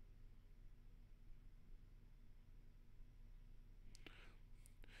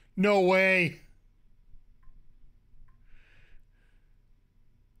 No way.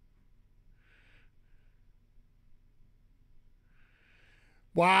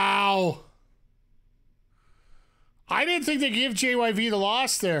 Wow. I didn't think they'd give JYV the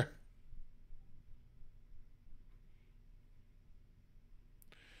loss there.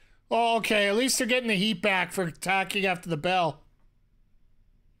 Oh, okay. At least they're getting the heat back for attacking after the bell.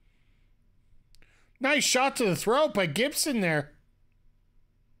 Nice shot to the throat by Gibson there.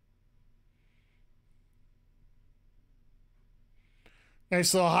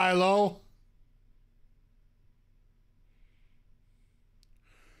 Nice little high-low.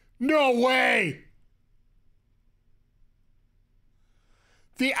 No way!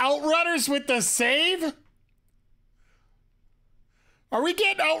 The Outrunners with the save? Are we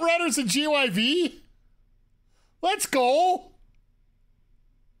getting Outrunners and GYV? Let's go.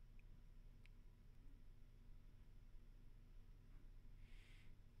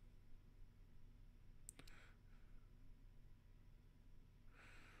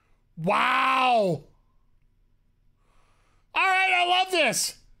 Wow. All right, I love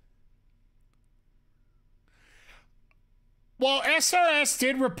this. Well, SRS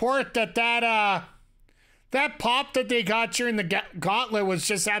did report that that pop that they got during the gauntlet was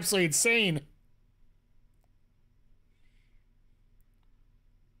just absolutely insane.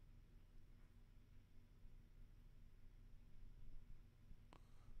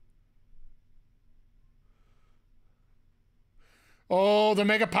 Oh, the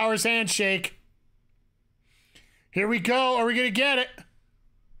Mega Powers handshake. Here we go. Are we going to get it?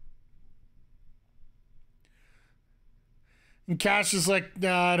 And Cash is like,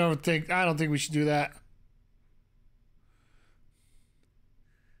 no, I don't think we should do that.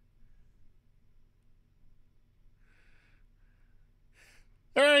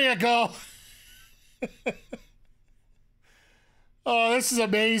 There you go. Oh, this is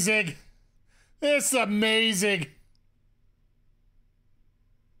amazing. This is amazing.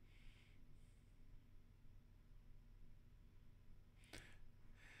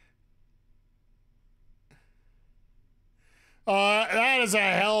 That is a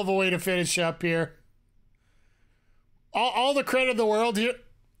hell of a way to finish up here. All the credit in the world here.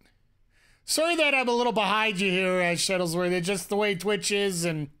 Sorry that I'm a little behind you here, Shuttlesworth. It's just the way Twitch is,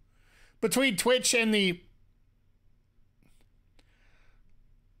 and between Twitch and the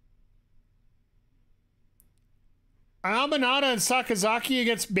Aminata and Sakazaki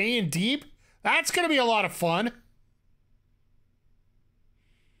against May and Deeb, that's going to be a lot of fun.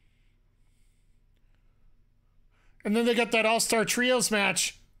 And then they got that All-Star Trios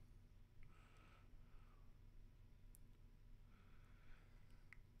match.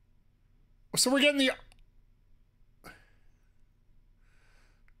 So we're getting the...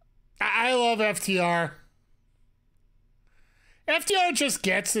 I love FTR. FTR just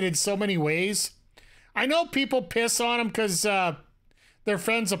gets it in so many ways. I know people piss on them because they're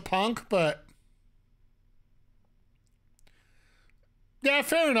friends of Punk, but... Yeah,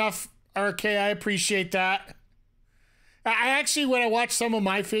 fair enough, RK. I appreciate that. I actually, when I watch some of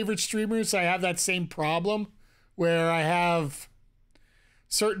my favorite streamers, I have that same problem where I have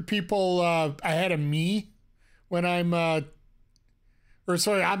certain people ahead of me when I'm, I'm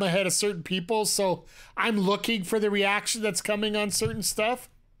ahead of certain people. So I'm looking for the reaction that's coming on certain stuff.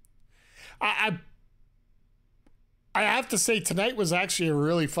 I have to say tonight was actually a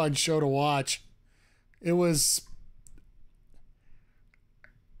really fun show to watch. It was,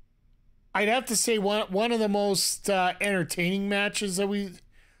 I'd have to say one of the most entertaining matches that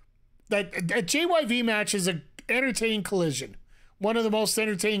JYV match is an entertaining collision. One of the most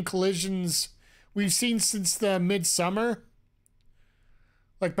entertaining collisions we've seen since the midsummer.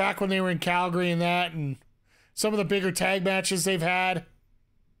 Like back when they were in Calgary and that, and some of the bigger tag matches they've had.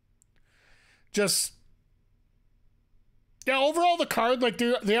 Just, yeah, overall the card, like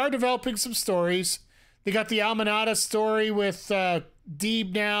they are developing some stories. They got the Aminata story with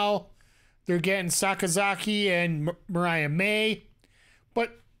Deeb now. They're getting Sakazaki and Mariah May.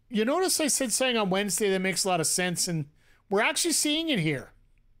 But you notice I said something on Wednesday that makes a lot of sense, and we're actually seeing it here.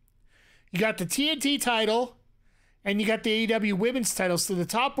 You got the TNT title, and you got the AEW women's title. So the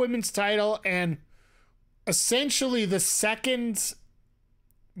top women's title and essentially the second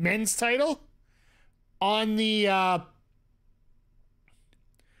men's title on the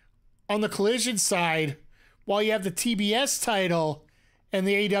Collision side, while you have the TBS title and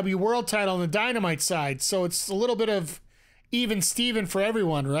the AEW World title on the Dynamite side. So it's a little bit of even Steven for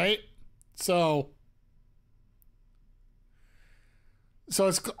everyone, right? So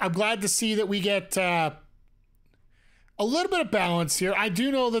I'm glad to see that we get a little bit of balance here. I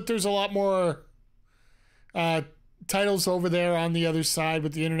do know that there's a lot more titles over there on the other side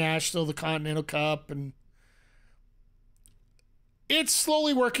with the International, the Continental Cup, and it's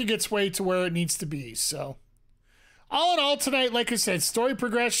slowly working its way to where it needs to be. So all in all tonight, like I said, story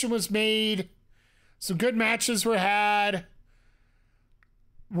progression was made. Some good matches were had.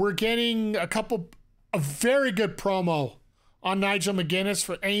 We're getting a very good promo on Nigel McGuinness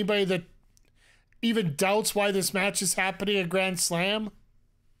for anybody that even doubts why this match is happening at Grand Slam.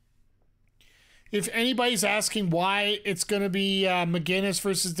 If anybody's asking why it's going to be McGuinness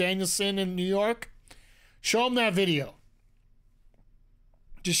versus Danielson in New York, show them that video.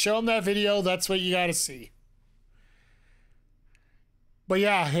 Just show them that video. That's what you got to see. But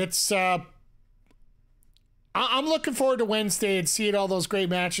yeah, it's I'm looking forward to Wednesday and seeing all those great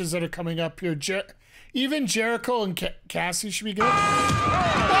matches that are coming up here. Even Jericho and Cassie should be good.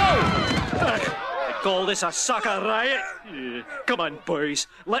 I call this a sucker riot. Come on, boys.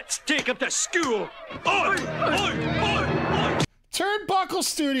 Let's take him to school. Oi! Turnbuckle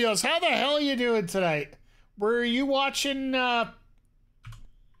Studios, how the hell are you doing tonight? Were you watching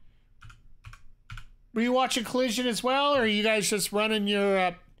Collision as well, or are you guys just running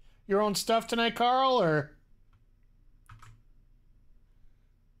your own stuff tonight, Carl? Or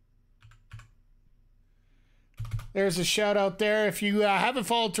there's a shout out there. If you haven't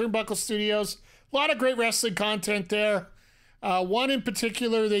followed Turnbuckle Studios, a lot of great wrestling content there. One in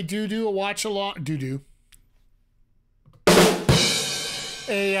particular, they do a watch along.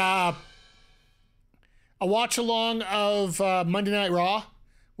 A watch along of Monday Night Raw,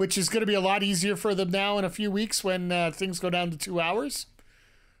 which is going to be a lot easier for them now in a few weeks when things go down to 2 hours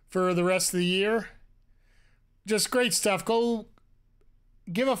for the rest of the year. Just great stuff. Go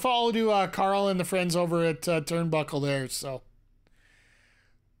give a follow to Carl and the friends over at Turnbuckle there. So,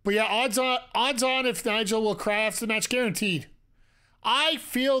 but yeah, odds on if Nigel will cry after the match, guaranteed. I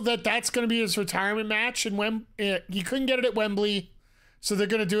feel that that's going to be his retirement match, and he couldn't get it at Wembley, so they're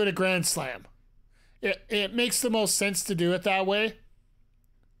going to do it at Grand Slam. It makes the most sense to do it that way.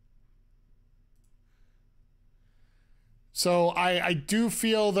 So I do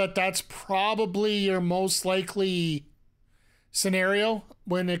feel that that's probably your most likely scenario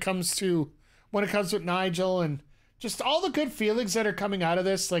when it comes with Nigel and just all the good feelings that are coming out of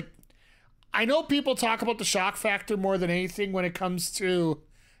this. Like, I know people talk about the shock factor more than anything when it comes to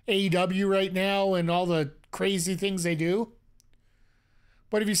AEW right now and all the crazy things they do.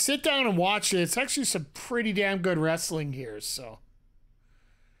 But if you sit down and watch it, it's actually some pretty damn good wrestling here. So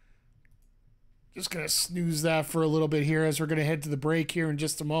just going to snooze that for a little bit here as we're going to head to the break here in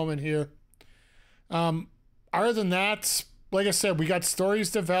just a moment here. Other than that, like I said, we got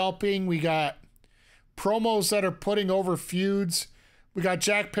stories developing. We got promos that are putting over feuds. We got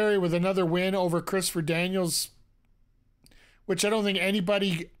Jack Perry with another win over Christopher Daniels, which I don't think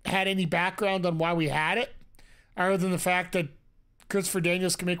anybody had any background on why we had it, other than the fact that Christopher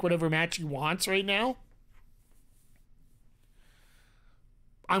Daniels can make whatever match he wants right now.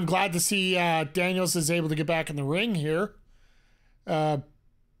 I'm glad to see Daniels is able to get back in the ring here. Yeah,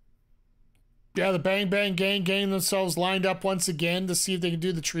 the Bang Bang Gang getting themselves lined up once again to see if they can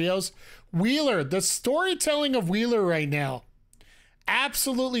do the trios. Wheeler, the storytelling of Wheeler right now,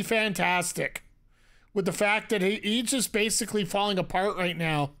 absolutely fantastic. With the fact that he's just basically falling apart right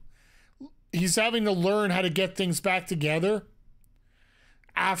now. He's having to learn how to get things back together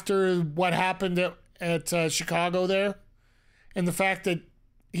after what happened at Chicago there. And the fact that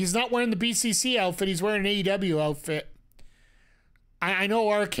he's not wearing the BCC outfit, he's wearing an AEW outfit. I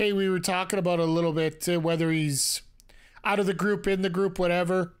know RK, we were talking about it a little bit, whether he's out of the group, in the group,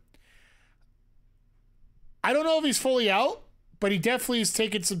 whatever. I don't know if he's fully out, but he definitely is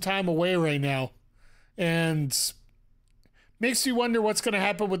taking some time away right now. And makes me wonder what's going to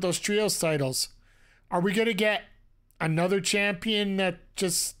happen with those trios titles. Are we going to get another champion that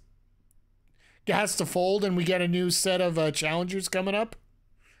just has to fold and we get a new set of challengers coming up?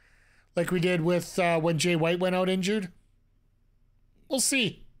 Like we did with when Jay White went out injured? We'll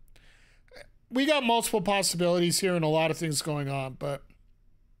see. We got multiple possibilities here and a lot of things going on, but